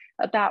 Like it's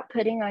about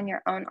putting on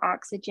your own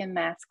oxygen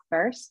mask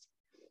first.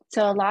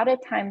 So a lot of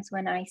times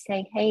when I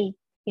say, hey,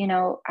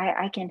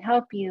 I can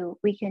help you,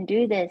 we can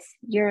do this,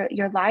 your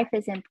life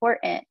is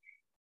important.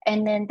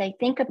 And then they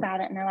think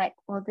about it and they're like,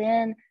 well,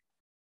 then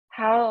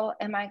how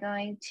am I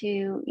going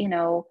to,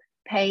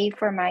 pay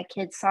for my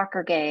kid's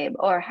soccer game?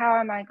 Or how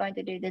am I going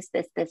to do this,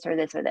 or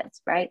this, or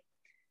this, right?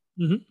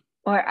 Mm-hmm.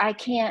 Or I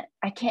can't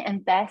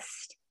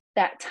invest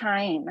that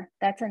time.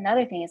 That's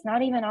another thing. It's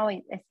not even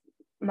always,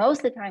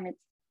 most of the time it's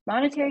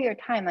monetary or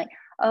time. Like,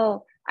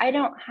 oh, I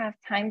don't have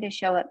time to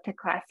show up to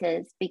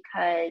classes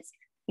because,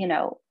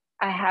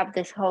 I have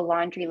this whole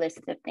laundry list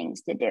of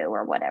things to do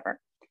or whatever.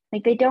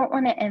 Like they don't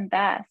want to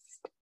invest.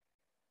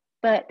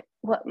 But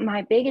what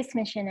my biggest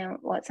mission and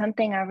what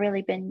something I've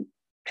really been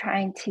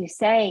trying to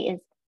say is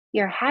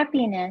your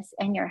happiness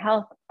and your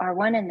health are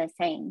one and the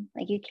same.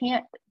 Like you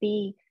can't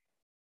be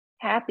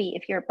happy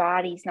if your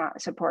body's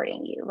not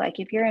supporting you. Like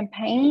if you're in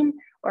pain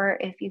or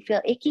if you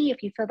feel icky,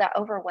 if you feel that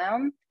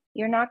overwhelmed,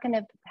 you're not going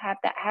to have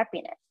that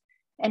happiness.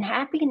 And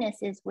happiness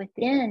is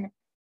within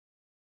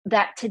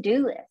that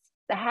to-do list.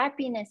 The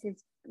happiness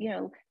is,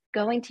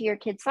 going to your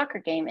kid's soccer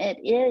game. It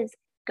is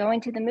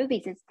going to the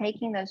movies. It's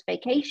taking those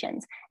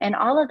vacations. And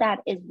all of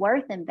that is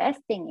worth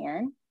investing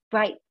in,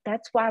 right?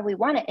 That's why we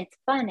want it. It's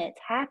fun. It's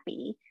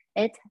happy.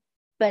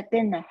 But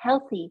then the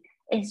healthy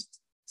is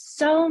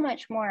so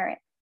much more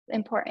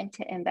important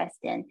to invest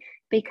in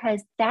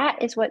because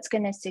that is what's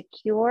going to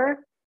secure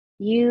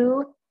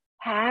you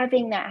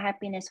having that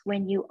happiness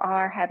when you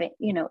are having,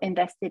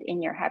 invested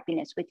in your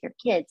happiness with your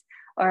kids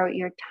or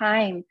your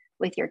time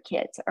with your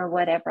kids or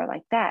whatever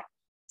like that.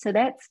 So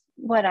that's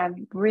what I've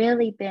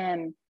really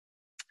been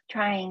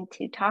trying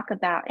to talk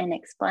about and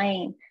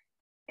explain.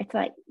 It's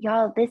like,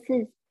 y'all, this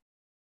is,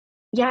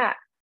 I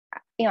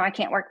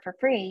can't work for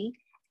free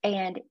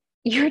and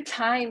your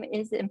time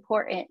is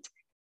important,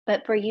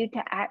 but for you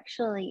to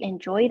actually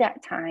enjoy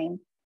that time,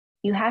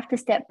 you have to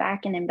step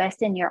back and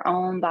invest in your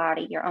own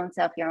body, your own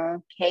self, your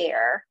own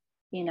care,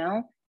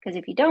 because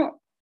if you don't,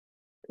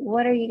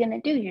 what are you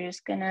going to do? You're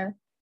just going to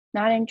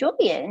not enjoy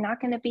it and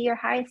not going to be your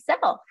highest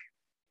self.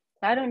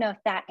 So I don't know if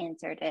that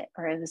answered it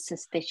or it was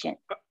sufficient.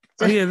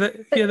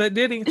 That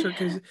did answer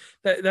because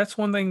that's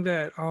one thing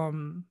that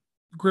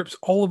grips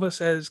all of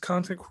us as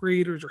content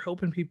creators or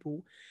helping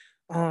people.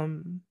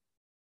 In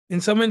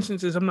some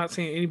instances, I'm not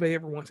saying anybody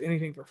ever wants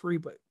anything for free,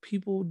 but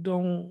people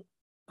don't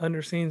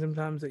understand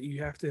sometimes that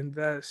you have to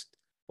invest.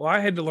 Well, I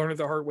had to learn it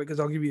the hard way because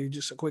I'll give you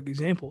just a quick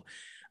example.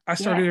 I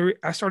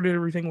started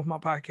everything with my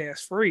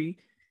podcast free,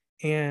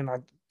 and I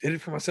did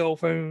it for my cell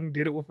phone,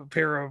 did it with a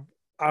pair of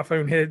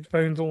iPhone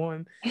headphones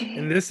on,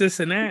 and this,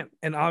 and that.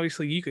 And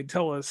obviously, you could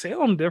tell a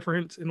sound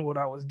difference in what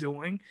I was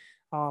doing.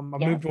 I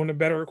moved on to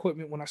better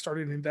equipment when I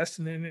started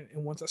investing in it,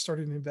 and once I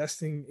started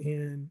investing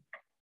in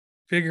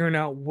figuring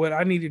out what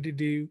I needed to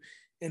do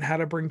and how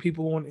to bring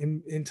people on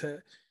into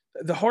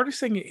the hardest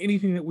thing in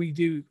anything that we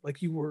do,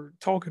 like you were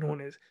talking on,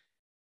 is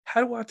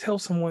how do I tell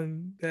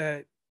someone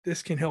that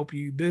this can help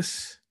you?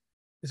 This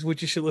is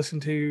what you should listen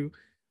to.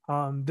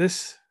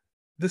 This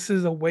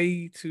is a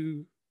way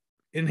to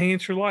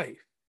enhance your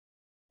life.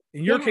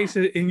 In your case,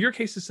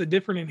 it's a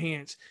different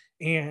enhance.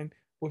 And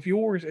with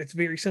yours, it's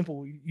very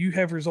simple. You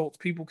have results.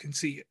 People can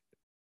see it.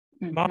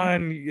 Mm-hmm.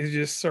 Mine is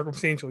just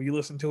circumstantial. You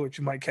listen to it,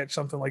 you might catch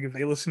something. Like if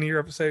they listen to your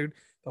episode,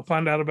 they'll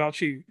find out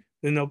about you.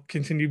 Then they'll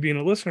continue being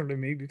a listener to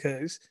me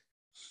because,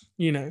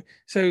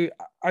 So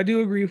I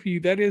do agree with you.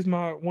 That is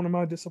one of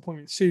my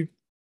disappointments too.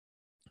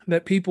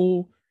 That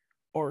people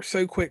are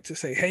so quick to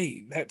say,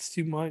 "Hey, that's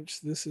too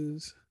much. This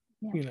is,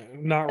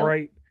 not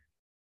right."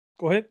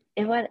 Go ahead.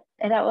 And what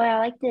I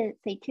like to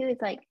say too is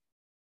like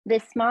the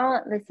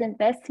small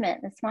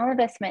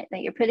investment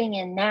that you're putting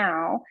in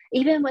now,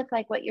 even with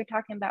like what you're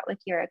talking about with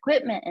your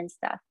equipment and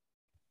stuff,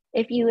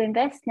 if you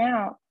invest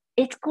now,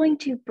 it's going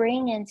to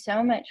bring in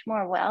so much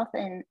more wealth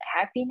and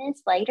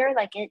happiness later.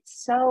 Like,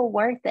 it's so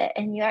worth it.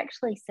 And you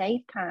actually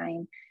save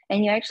time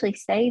and you actually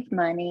save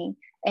money.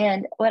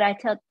 And what I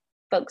tell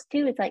folks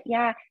too is like,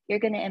 yeah, you're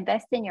going to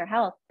invest in your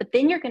health, but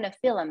then you're going to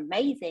feel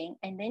amazing.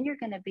 And then you're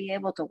going to be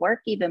able to work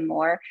even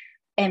more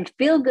and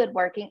feel good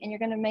working, and you're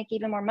going to make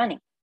even more money.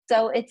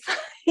 So it's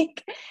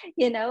like,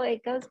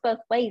 it goes both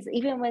ways.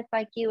 Even with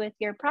like you with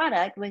your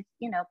product, with,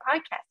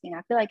 podcasting,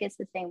 I feel like it's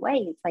the same way.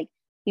 It's like,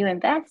 you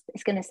invest,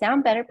 it's going to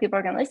sound better, people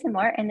are going to listen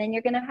more, and then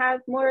you're going to have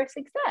more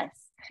success.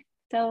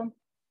 So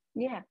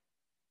yeah.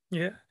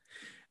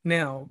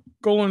 Now,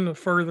 going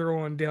further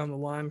on down the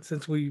line,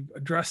 since we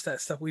addressed that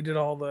stuff, we did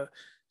all the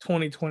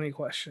 2020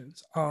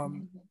 questions.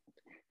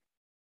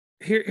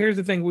 Here's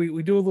the thing: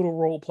 we do a little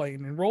role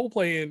playing, and role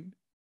playing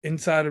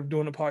inside of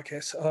doing a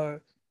podcast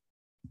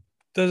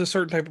does a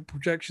certain type of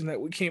projection that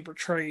we can't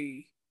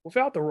portray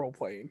without the role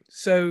playing.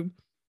 So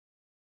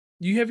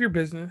you have your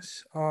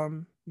business.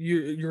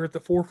 You're at the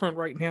forefront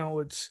right now.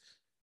 It's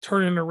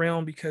turning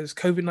around because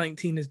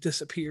COVID-19 has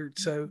disappeared.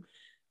 So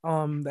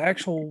the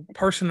actual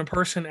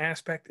person-to-person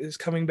aspect is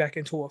coming back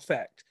into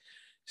effect.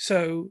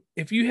 So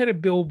if you had a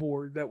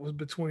billboard that was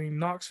between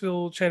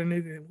Knoxville,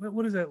 Chattanooga,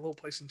 what is that little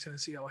place in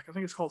Tennessee? I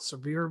think it's called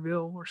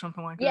Sevierville or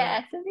something like that.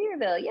 Yeah,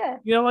 Sevierville. Yeah.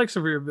 Yeah, I like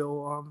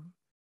Sevierville.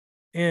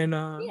 And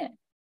Yeah.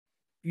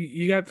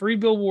 you got 3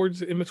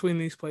 billboards in between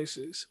these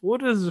places. What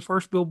does the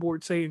first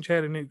billboard say in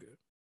Chattanooga?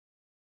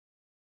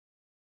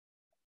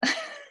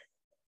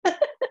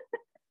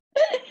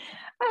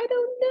 I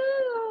don't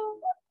know.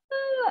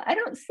 I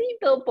don't see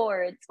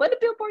billboards. What do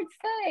billboards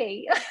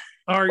say?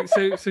 All right,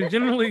 so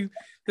generally,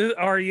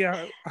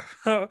 yeah.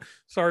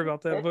 Sorry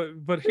about that,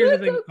 but here's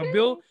the thing: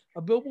 Okay.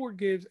 a billboard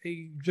gives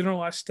a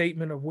generalized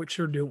statement of what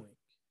you're doing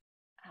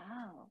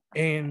Oh,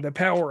 and okay. the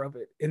power of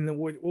it. And then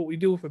what we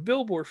do with a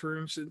billboard, for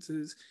instance,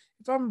 is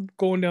if I'm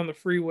going down the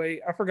freeway,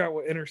 I forgot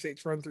what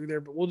interstates run through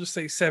there, but we'll just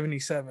say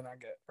 77. I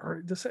get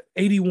or just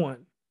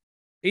 81.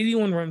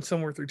 81 runs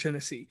somewhere through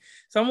Tennessee.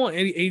 So I'm on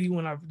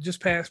 81. I've just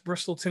passed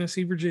Bristol,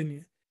 Tennessee,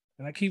 Virginia,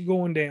 and I keep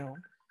going down.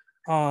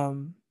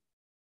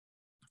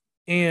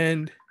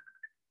 And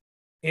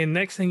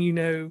next thing you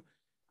know,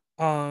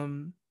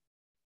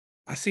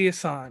 I see a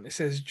sign. It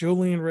says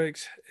Julian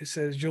Ricks. It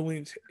says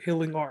Julian's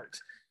Healing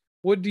Arts.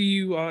 What do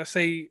you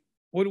say?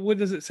 What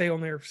does it say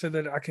on there so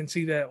that I can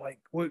see that? Like,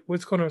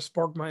 what's going to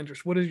spark my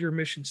interest? What is your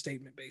mission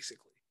statement,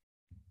 basically?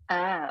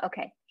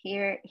 Okay.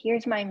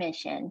 Here's my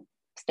mission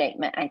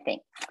statement, I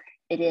think.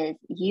 It is,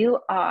 you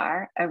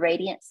are a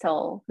radiant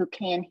soul who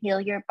can heal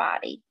your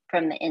body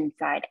from the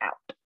inside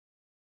out.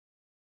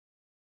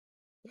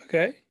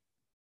 Okay.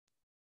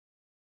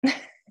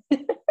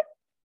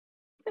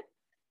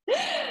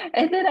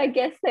 And then I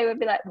guess they would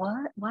be like,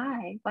 what?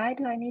 Why? Why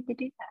do I need to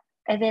do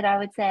that? And then I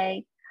would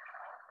say,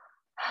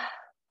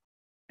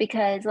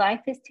 because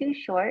life is too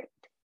short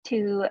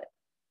to,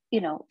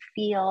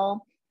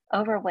 feel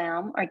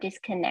overwhelmed or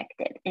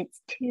disconnected.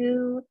 It's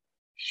too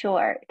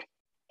short.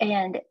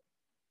 And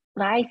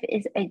life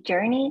is a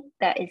journey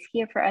that is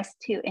here for us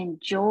to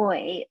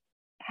enjoy,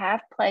 have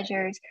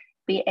pleasures,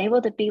 be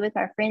able to be with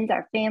our friends,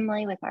 our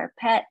family, with our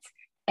pets,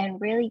 and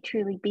really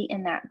truly be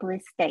in that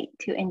bliss state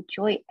to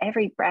enjoy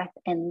every breath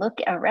and look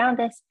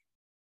around us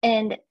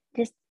and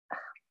just,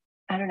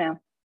 I don't know,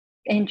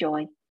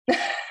 enjoy.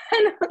 That's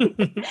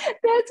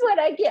what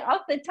I get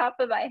off the top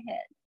of my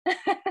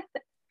head.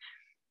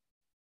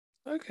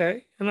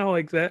 Okay, and I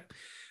like that.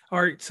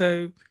 All right,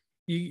 so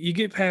you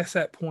get past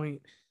that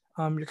point.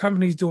 Your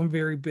company's doing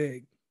very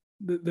big.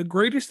 The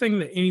greatest thing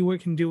that anyone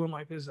can do in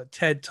life is a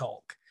TED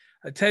Talk.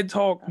 A TED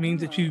Talk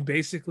means that you Oh,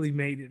 basically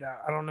made it.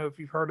 I don't know if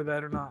you've heard of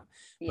that or not,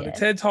 but a yes.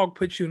 TED Talk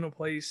puts you in a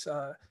place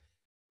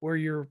where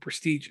you're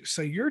prestigious.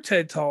 So your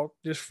TED Talk,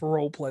 just for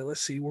role play,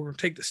 let's see, we're going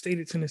to take the state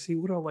of Tennessee.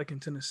 What do I like in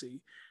Tennessee?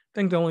 I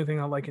think the only thing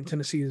I like in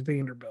Tennessee is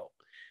Vanderbilt.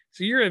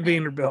 So you're at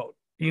Vanderbilt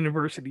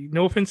University.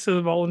 No offense to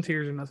the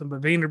volunteers or nothing,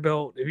 but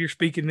Vanderbilt, if you're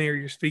speaking there,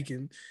 you're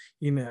speaking,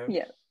 you know.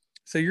 Yeah.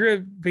 So you're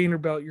at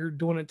Vanderbilt, you're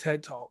doing a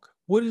TED Talk.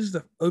 What is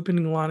the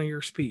opening line of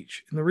your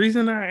speech? And the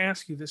reason I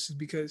ask you this is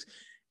because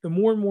the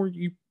more and more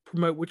you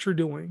promote what you're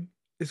doing,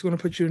 it's going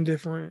to put you in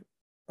different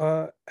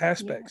Yeah.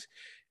 aspects.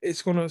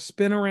 It's going to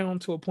spin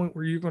around to a point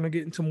where you're going to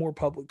get into more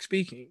public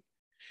speaking.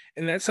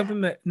 And that's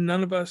something that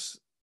none of us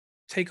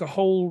take a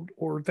hold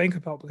or think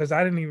about, because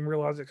I didn't even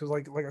realize it. Because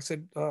like I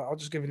said, I'll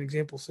just give an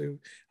example. So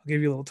I'll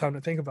give you a little time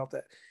to think about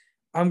that.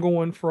 I'm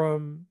going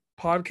from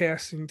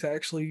podcasting to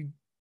actually,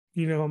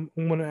 I'm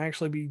going to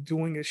actually be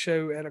doing a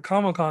show at a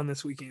Comic-Con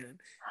this weekend.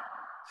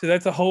 So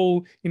that's a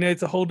whole,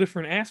 it's a whole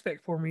different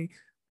aspect for me.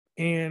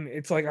 And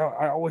it's like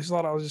I always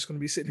thought I was just going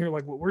to be sitting here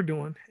like what we're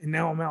doing, and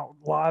now I'm out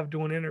live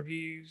doing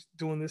interviews,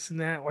 doing this and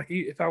that. Like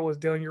if I was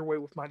down your way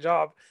with my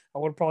job, I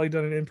would have probably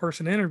done an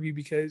in-person interview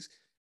because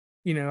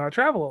I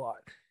travel a lot.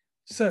 Yeah.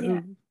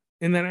 So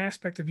in that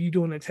aspect of you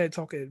doing a TED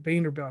Talk at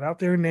Vanderbilt out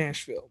there in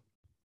Nashville,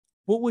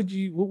 what would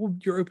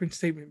your open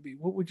statement be?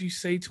 What would you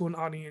say to an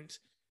audience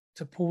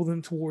to pull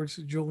them towards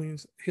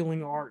Julian's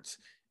Healing Arts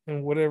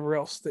and whatever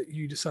else that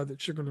you decide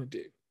that you're going to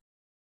do?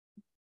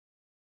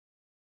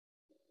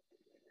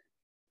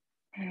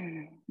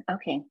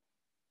 Okay.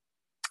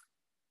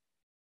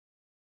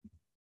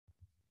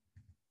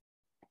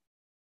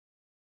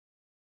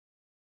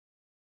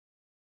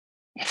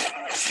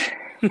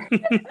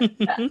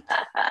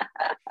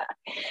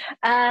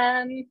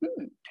 um,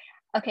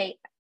 okay.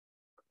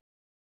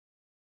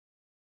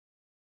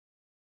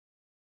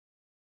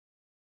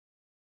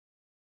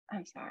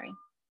 I'm sorry.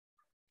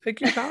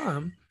 Take your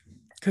time.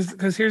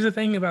 Because here's the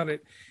thing about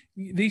it.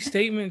 These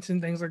statements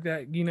and things like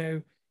that,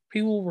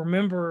 people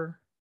remember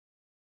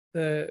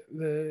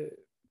the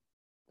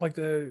like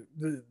the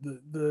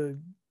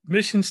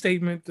mission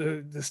statement,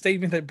 the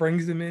statement that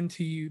brings them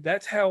into you.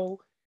 That's how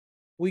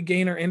we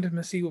gain our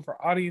intimacy with our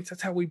audience.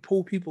 That's how we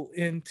pull people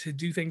in to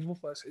do things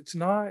with us. It's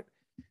not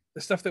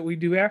the stuff that we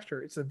do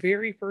after. It's the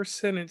very first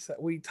sentence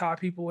that we tie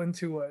people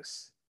into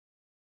us.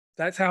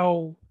 That's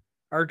how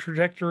our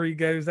trajectory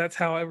goes. That's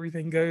how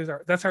everything goes.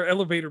 That's our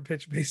elevator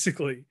pitch,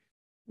 basically.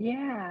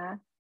 Yeah.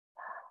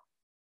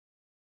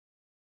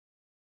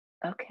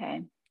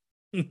 Okay.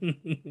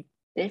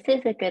 This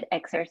is a good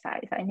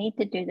exercise. I need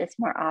to do this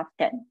more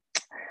often.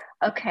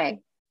 Okay.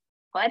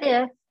 What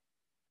if,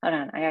 hold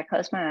on, I gotta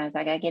close my eyes.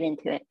 I gotta get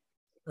into it.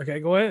 Okay,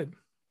 go ahead.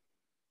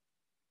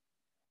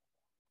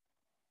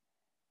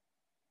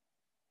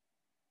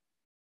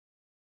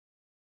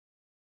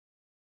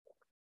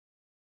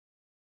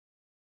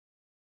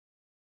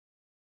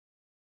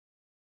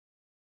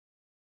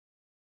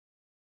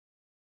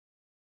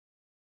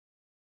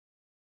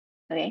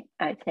 Okay,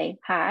 I'd say,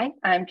 hi,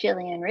 I'm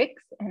Jillian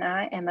Ricks, and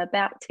I am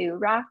about to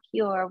rock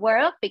your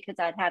world because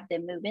I'd have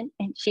them moving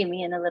and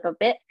shimmying a little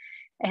bit.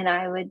 And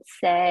I would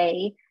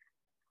say,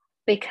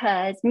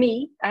 because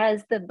me,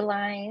 as the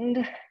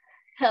blind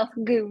health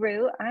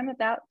guru, I'm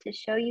about to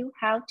show you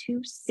how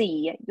to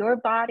see your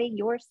body,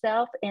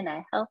 yourself in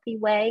a healthy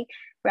way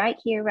right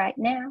here, right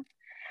now.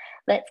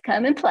 Let's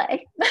come and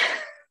play.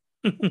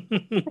 There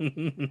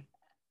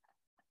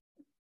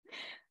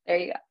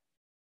you go.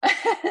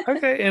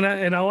 Okay, and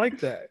I like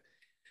that.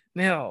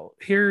 Now,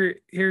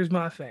 here's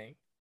my thing.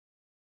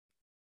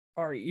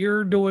 All right,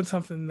 you're doing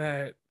something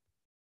that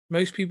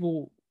most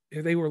people,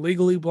 if they were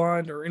legally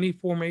blind or any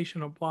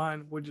formation of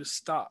blind, would just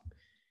stop.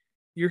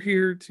 You're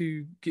here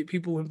to get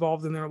people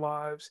involved in their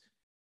lives.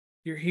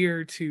 You're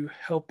here to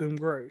help them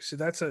grow. So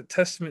that's a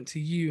testament to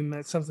you, and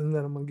that's something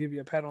that I'm gonna give you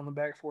a pat on the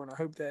back for. And I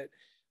hope that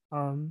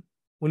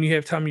when you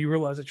have time, you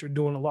realize that you're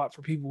doing a lot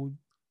for people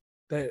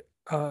that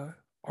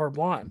are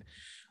blind.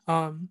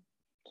 Um,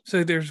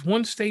 so there's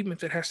one statement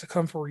that has to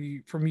come from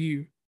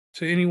you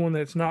to anyone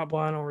that's not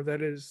blind or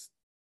that is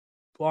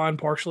blind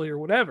partially or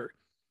whatever.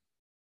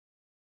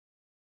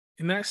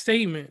 And that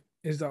statement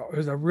is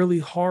a really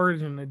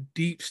hard and a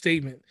deep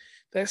statement.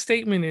 That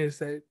statement is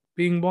that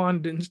being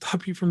blind didn't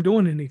stop you from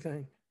doing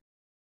anything.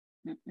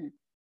 Mm-mm.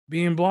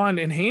 Being blind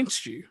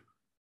enhanced you.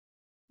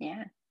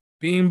 Yeah.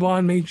 Being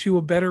blind made you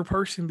a better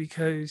person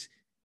because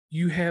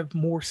you have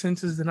more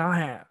senses than I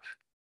have.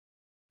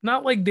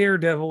 Not like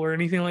Daredevil or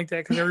anything like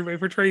that, because everybody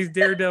portrays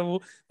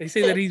Daredevil. They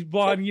say that he's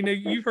blind. You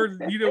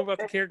know about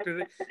the character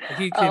that like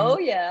he Oh,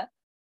 can, yeah.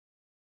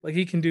 like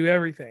he can do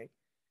everything.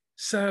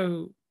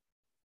 So,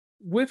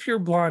 with your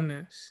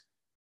blindness,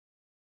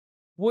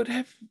 what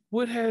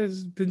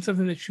has been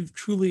something that you've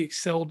truly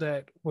excelled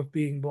at with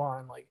being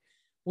blind? Like,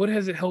 what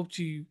has it helped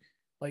you?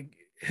 Like,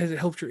 has it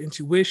helped your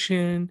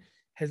intuition?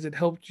 Has it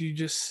helped you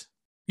just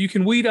you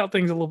can weed out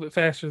things a little bit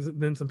faster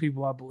than some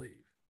people, I believe.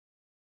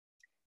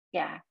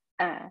 Yeah.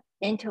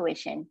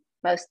 Intuition,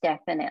 most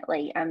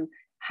definitely. I'm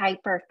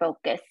hyper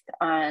focused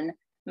on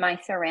my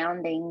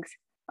surroundings,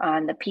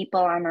 on the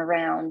people I'm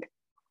around.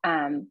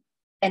 And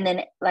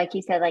then, like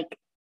you said, like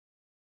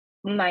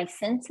my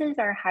senses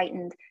are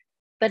heightened,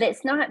 but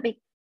it's not like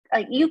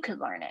you could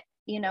learn it.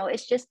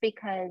 It's just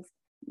because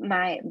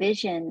my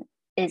vision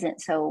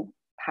isn't so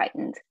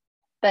heightened.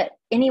 But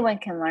anyone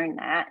can learn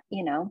that.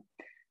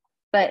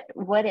 But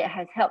what it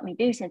has helped me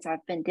do, since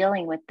I've been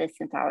dealing with this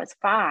since I was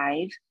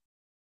 5,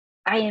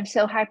 I am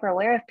so hyper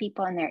aware of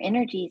people and their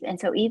energies. And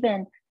so,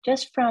 even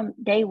just from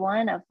day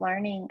one of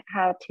learning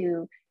how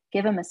to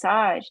give a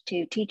massage,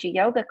 to teach a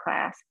yoga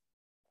class,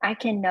 I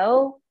can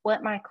know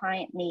what my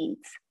client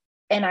needs.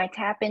 And I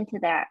tap into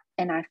that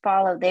and I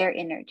follow their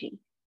energy.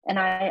 And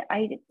I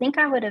think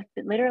I would have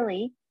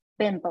literally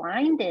been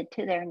blinded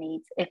to their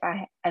needs if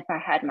I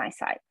had my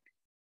sight.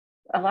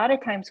 A lot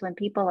of times when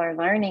people are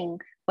learning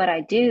what I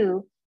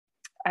do,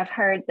 I've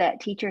heard that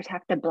teachers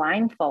have to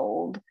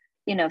blindfold,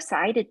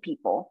 sighted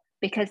people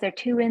because they're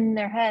too in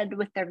their head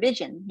with their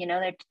vision.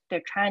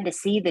 They're trying to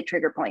see the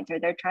trigger points, or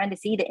they're trying to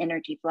see the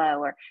energy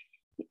flow,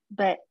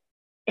 but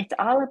it's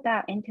all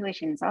about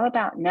intuition. It's all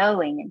about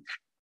knowing and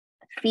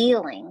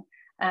feeling,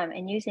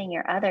 and using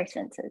your other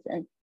senses.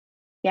 And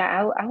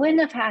yeah, I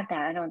wouldn't have had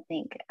that, I don't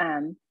think,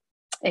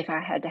 if I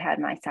had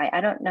my sight.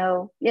 I don't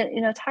know.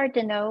 It's hard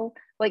to know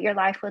what your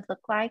life would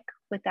look like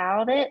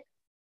without it,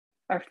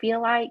 or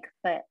feel like,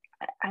 but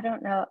I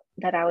don't know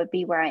that I would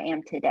be where I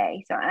am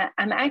today. So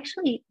I'm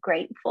actually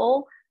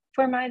grateful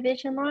for my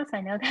vision loss.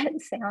 I know that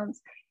sounds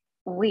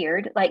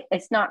weird. Like,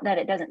 it's not that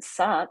it doesn't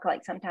suck.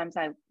 Like, sometimes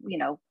I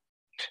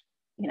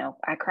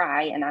I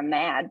cry and I'm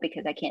mad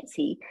because I can't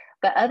see.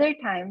 But other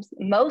times,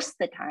 most of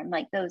the time,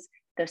 like those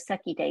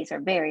sucky days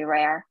are very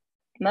rare.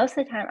 Most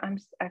of the time,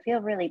 I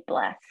feel really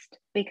blessed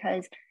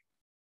because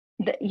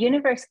the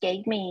universe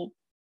gave me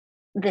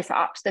this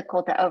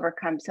obstacle to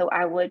overcome so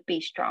I would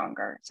be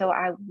stronger, so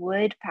I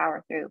would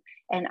power through,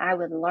 and I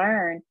would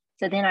learn,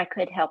 so then I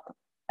could help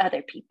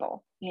other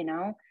people,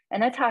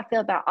 and that's how I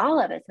feel about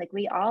all of us. Like,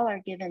 we all are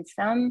given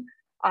some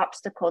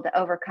obstacle to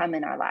overcome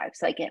in our lives.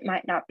 Like, it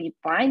might not be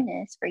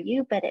blindness for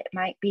you, but it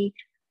might be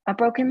a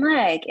broken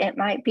leg, it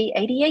might be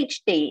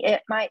ADHD,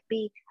 it might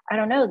be, I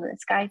don't know, the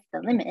sky's the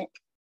limit.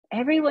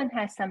 Everyone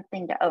has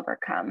something to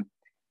overcome,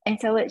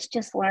 and so it's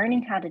just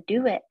learning how to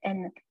do it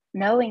and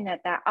knowing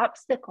that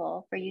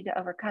obstacle for you to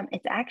overcome,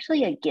 it's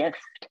actually a gift.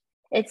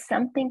 It's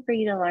something for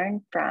you to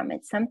learn from.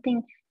 It's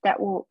something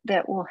that will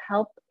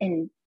help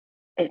and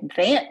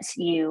advance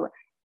you,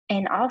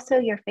 and also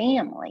your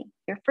family,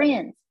 your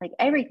friends, like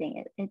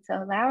everything. It's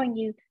allowing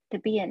you to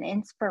be an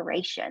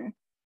inspiration.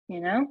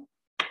 Yep.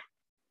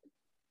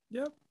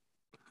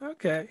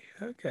 Okay.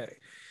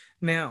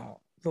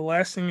 Now, the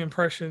lasting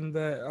impression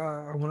that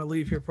I want to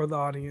leave here for the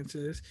audience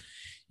is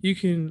you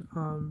can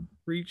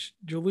reach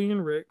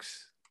Julian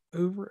Ricks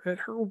over at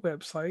her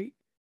website,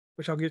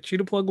 which I'll get you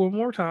to plug one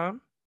more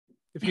time,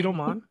 if you don't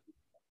mind.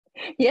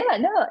 Yeah,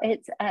 no,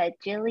 it's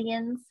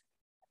Jillian's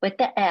with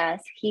the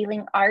S,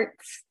 Healing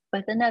Arts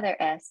with another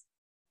S,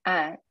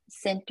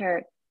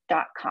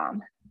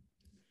 center.com.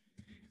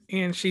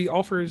 And she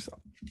offers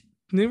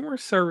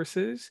numerous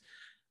services: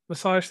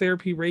 massage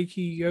therapy,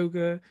 Reiki,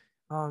 yoga.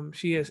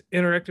 She has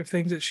interactive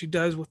things that she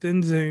does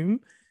within Zoom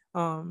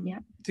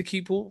to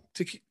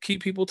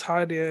keep people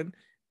tied in.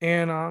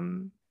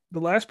 And the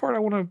last part I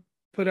want to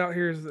put out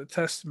here is the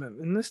testament.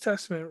 And this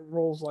testament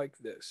rolls like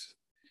this: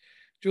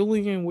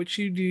 Julian, what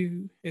you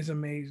do is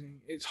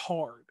amazing. It's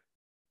hard,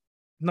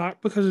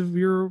 not because of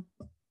your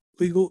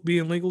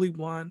being legally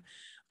blind,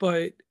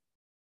 but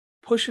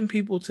pushing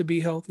people to be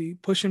healthy,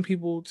 pushing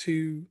people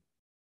to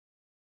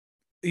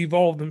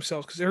evolve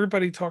themselves, because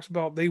everybody talks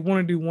about they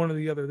want to do one or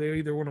the other. They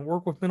either want to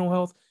work with mental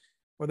health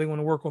or they want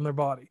to work on their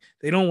body.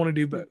 They don't want to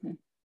do both. Mm-hmm.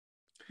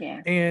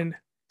 Yeah. And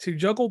to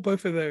juggle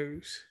both of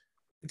those,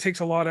 it takes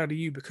a lot out of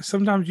you, because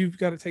sometimes you've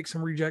got to take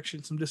some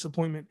rejection, some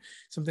disappointment,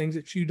 some things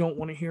that you don't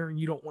want to hear and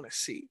you don't want to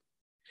see.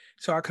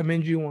 So I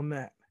commend you on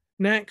that.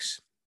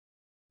 Next,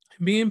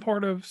 being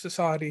part of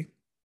society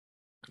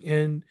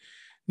and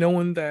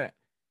knowing that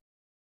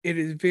it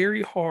is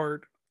very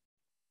hard,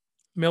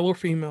 male or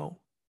female,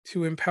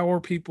 to empower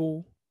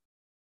people,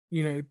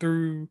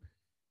 through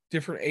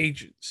different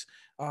agents.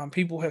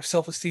 People have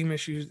self-esteem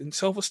issues, and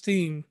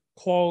self-esteem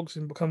clogs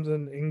and becomes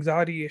an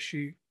anxiety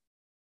issue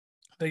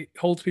that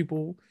holds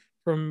people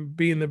from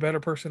being the better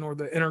person or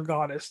the inner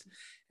goddess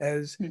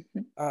as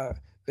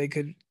they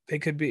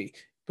could be.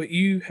 But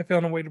you have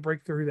found a way to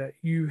break through that.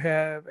 You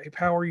have a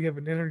power, you have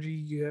an energy,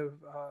 you have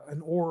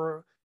an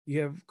aura, you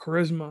have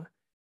charisma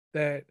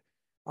that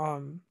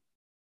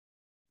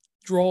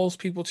draws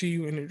people to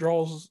you, and it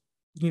draws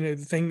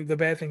the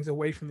bad things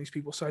away from these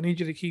people. So I need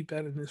you to keep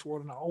that in this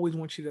world, and I always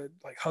want you to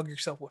like hug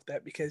yourself with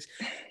that, because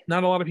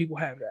not a lot of people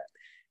have that.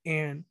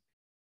 And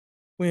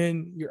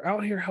when you're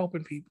out here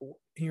helping people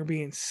and you're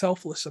being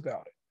selfless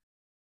about it,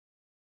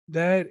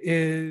 that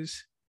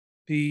is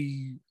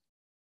the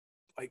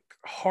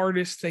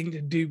hardest thing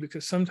to do,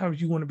 because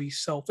sometimes you want to be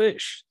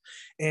selfish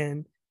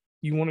and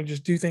you want to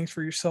just do things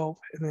for yourself,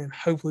 and then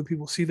hopefully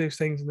people see those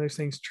things and those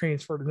things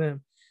transfer to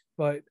them.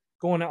 But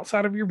going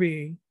outside of your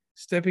being,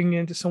 stepping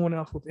into someone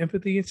else with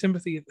empathy and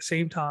sympathy at the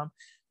same time,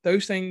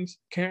 those things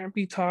can't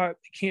be taught,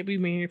 they can't be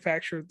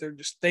manufactured. They're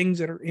just things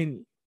that are in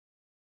you,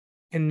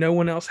 and no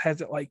one else has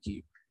it like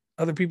you.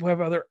 Other people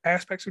have other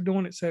aspects of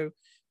doing it. So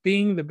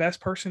being the best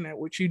person at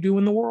what you do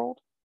in the world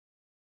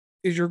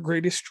is your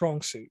greatest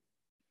strong suit.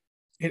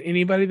 And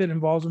anybody that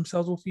involves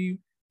themselves with you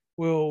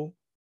will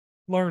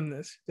learn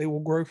this. They will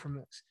grow from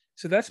this.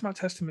 So that's my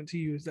testament to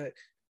you, is that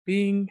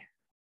being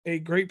a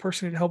great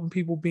person at helping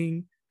people,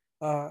 being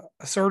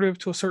assertive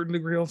to a certain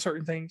degree on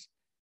certain things,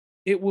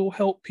 it will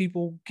help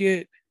people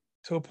get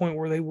to a point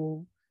where they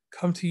will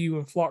come to you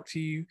and flock to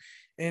you.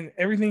 And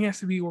everything has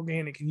to be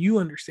organic, and you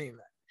understand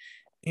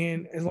that.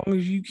 And as long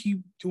as you keep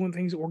doing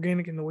things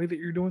organic in the way that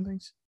you're doing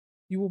things,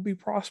 you will be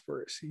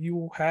prosperous. You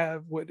will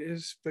have what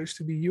is supposed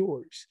to be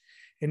yours.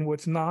 And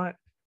what's not,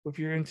 with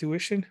your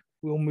intuition,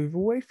 will move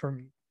away from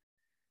you.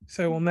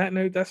 So on that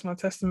note, that's my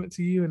testament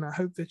to you, and I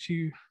hope that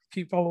you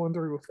keep following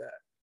through with that.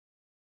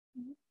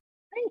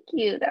 Thank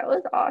you. That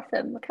was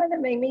awesome. It kind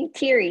of made me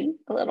teary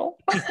a little.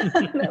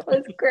 That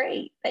was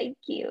great. Thank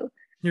you.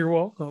 You're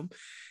welcome.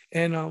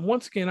 And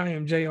once again, I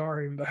am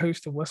JR. I'm the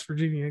host of West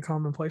Virginia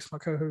Commonplace. My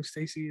co-host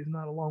Stacy is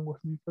not along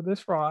with me for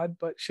this ride,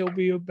 but she'll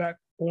be back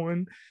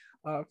on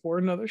for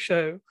another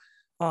show.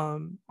 I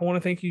want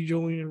to thank you,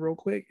 Julian, real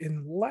quick.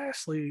 And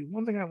lastly,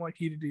 one thing I'd like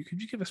you to do,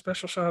 could you give a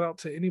special shout out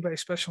to anybody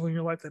special in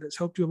your life that has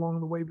helped you along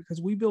the way?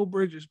 Because we build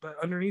bridges, but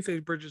underneath those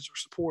bridges are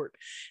support.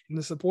 And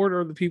the support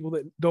are the people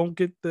that don't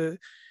get the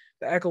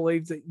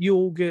accolades that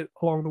you'll get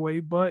along the way,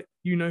 but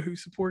you know who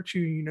supports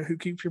you, you know who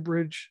keeps your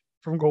bridge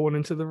from going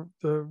into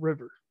the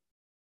river?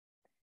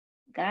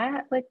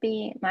 That would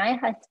be my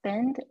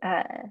husband,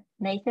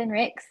 Nathan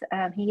Ricks.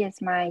 He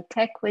is my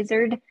tech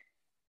wizard,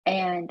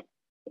 and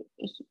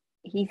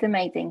he's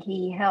amazing.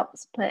 He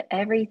helps put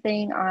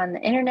everything on the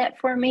internet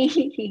for me.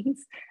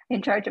 He's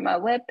in charge of my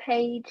web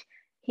page.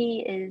 He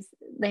is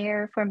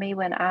there for me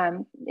when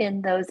I'm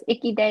in those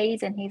icky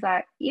days, and he's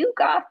like, "You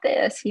got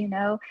this," you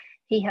know.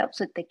 He helps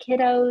with the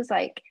kiddos.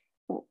 Like,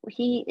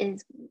 he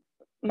is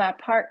my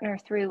partner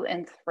through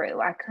and through.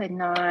 I could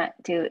not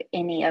do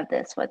any of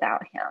this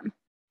without him.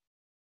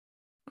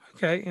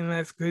 Okay, and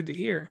that's good to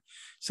hear.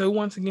 So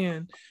once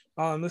again,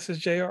 this is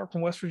JR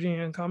from West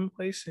Virginia Uncommon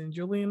Place, and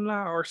Julian and I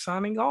are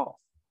signing off.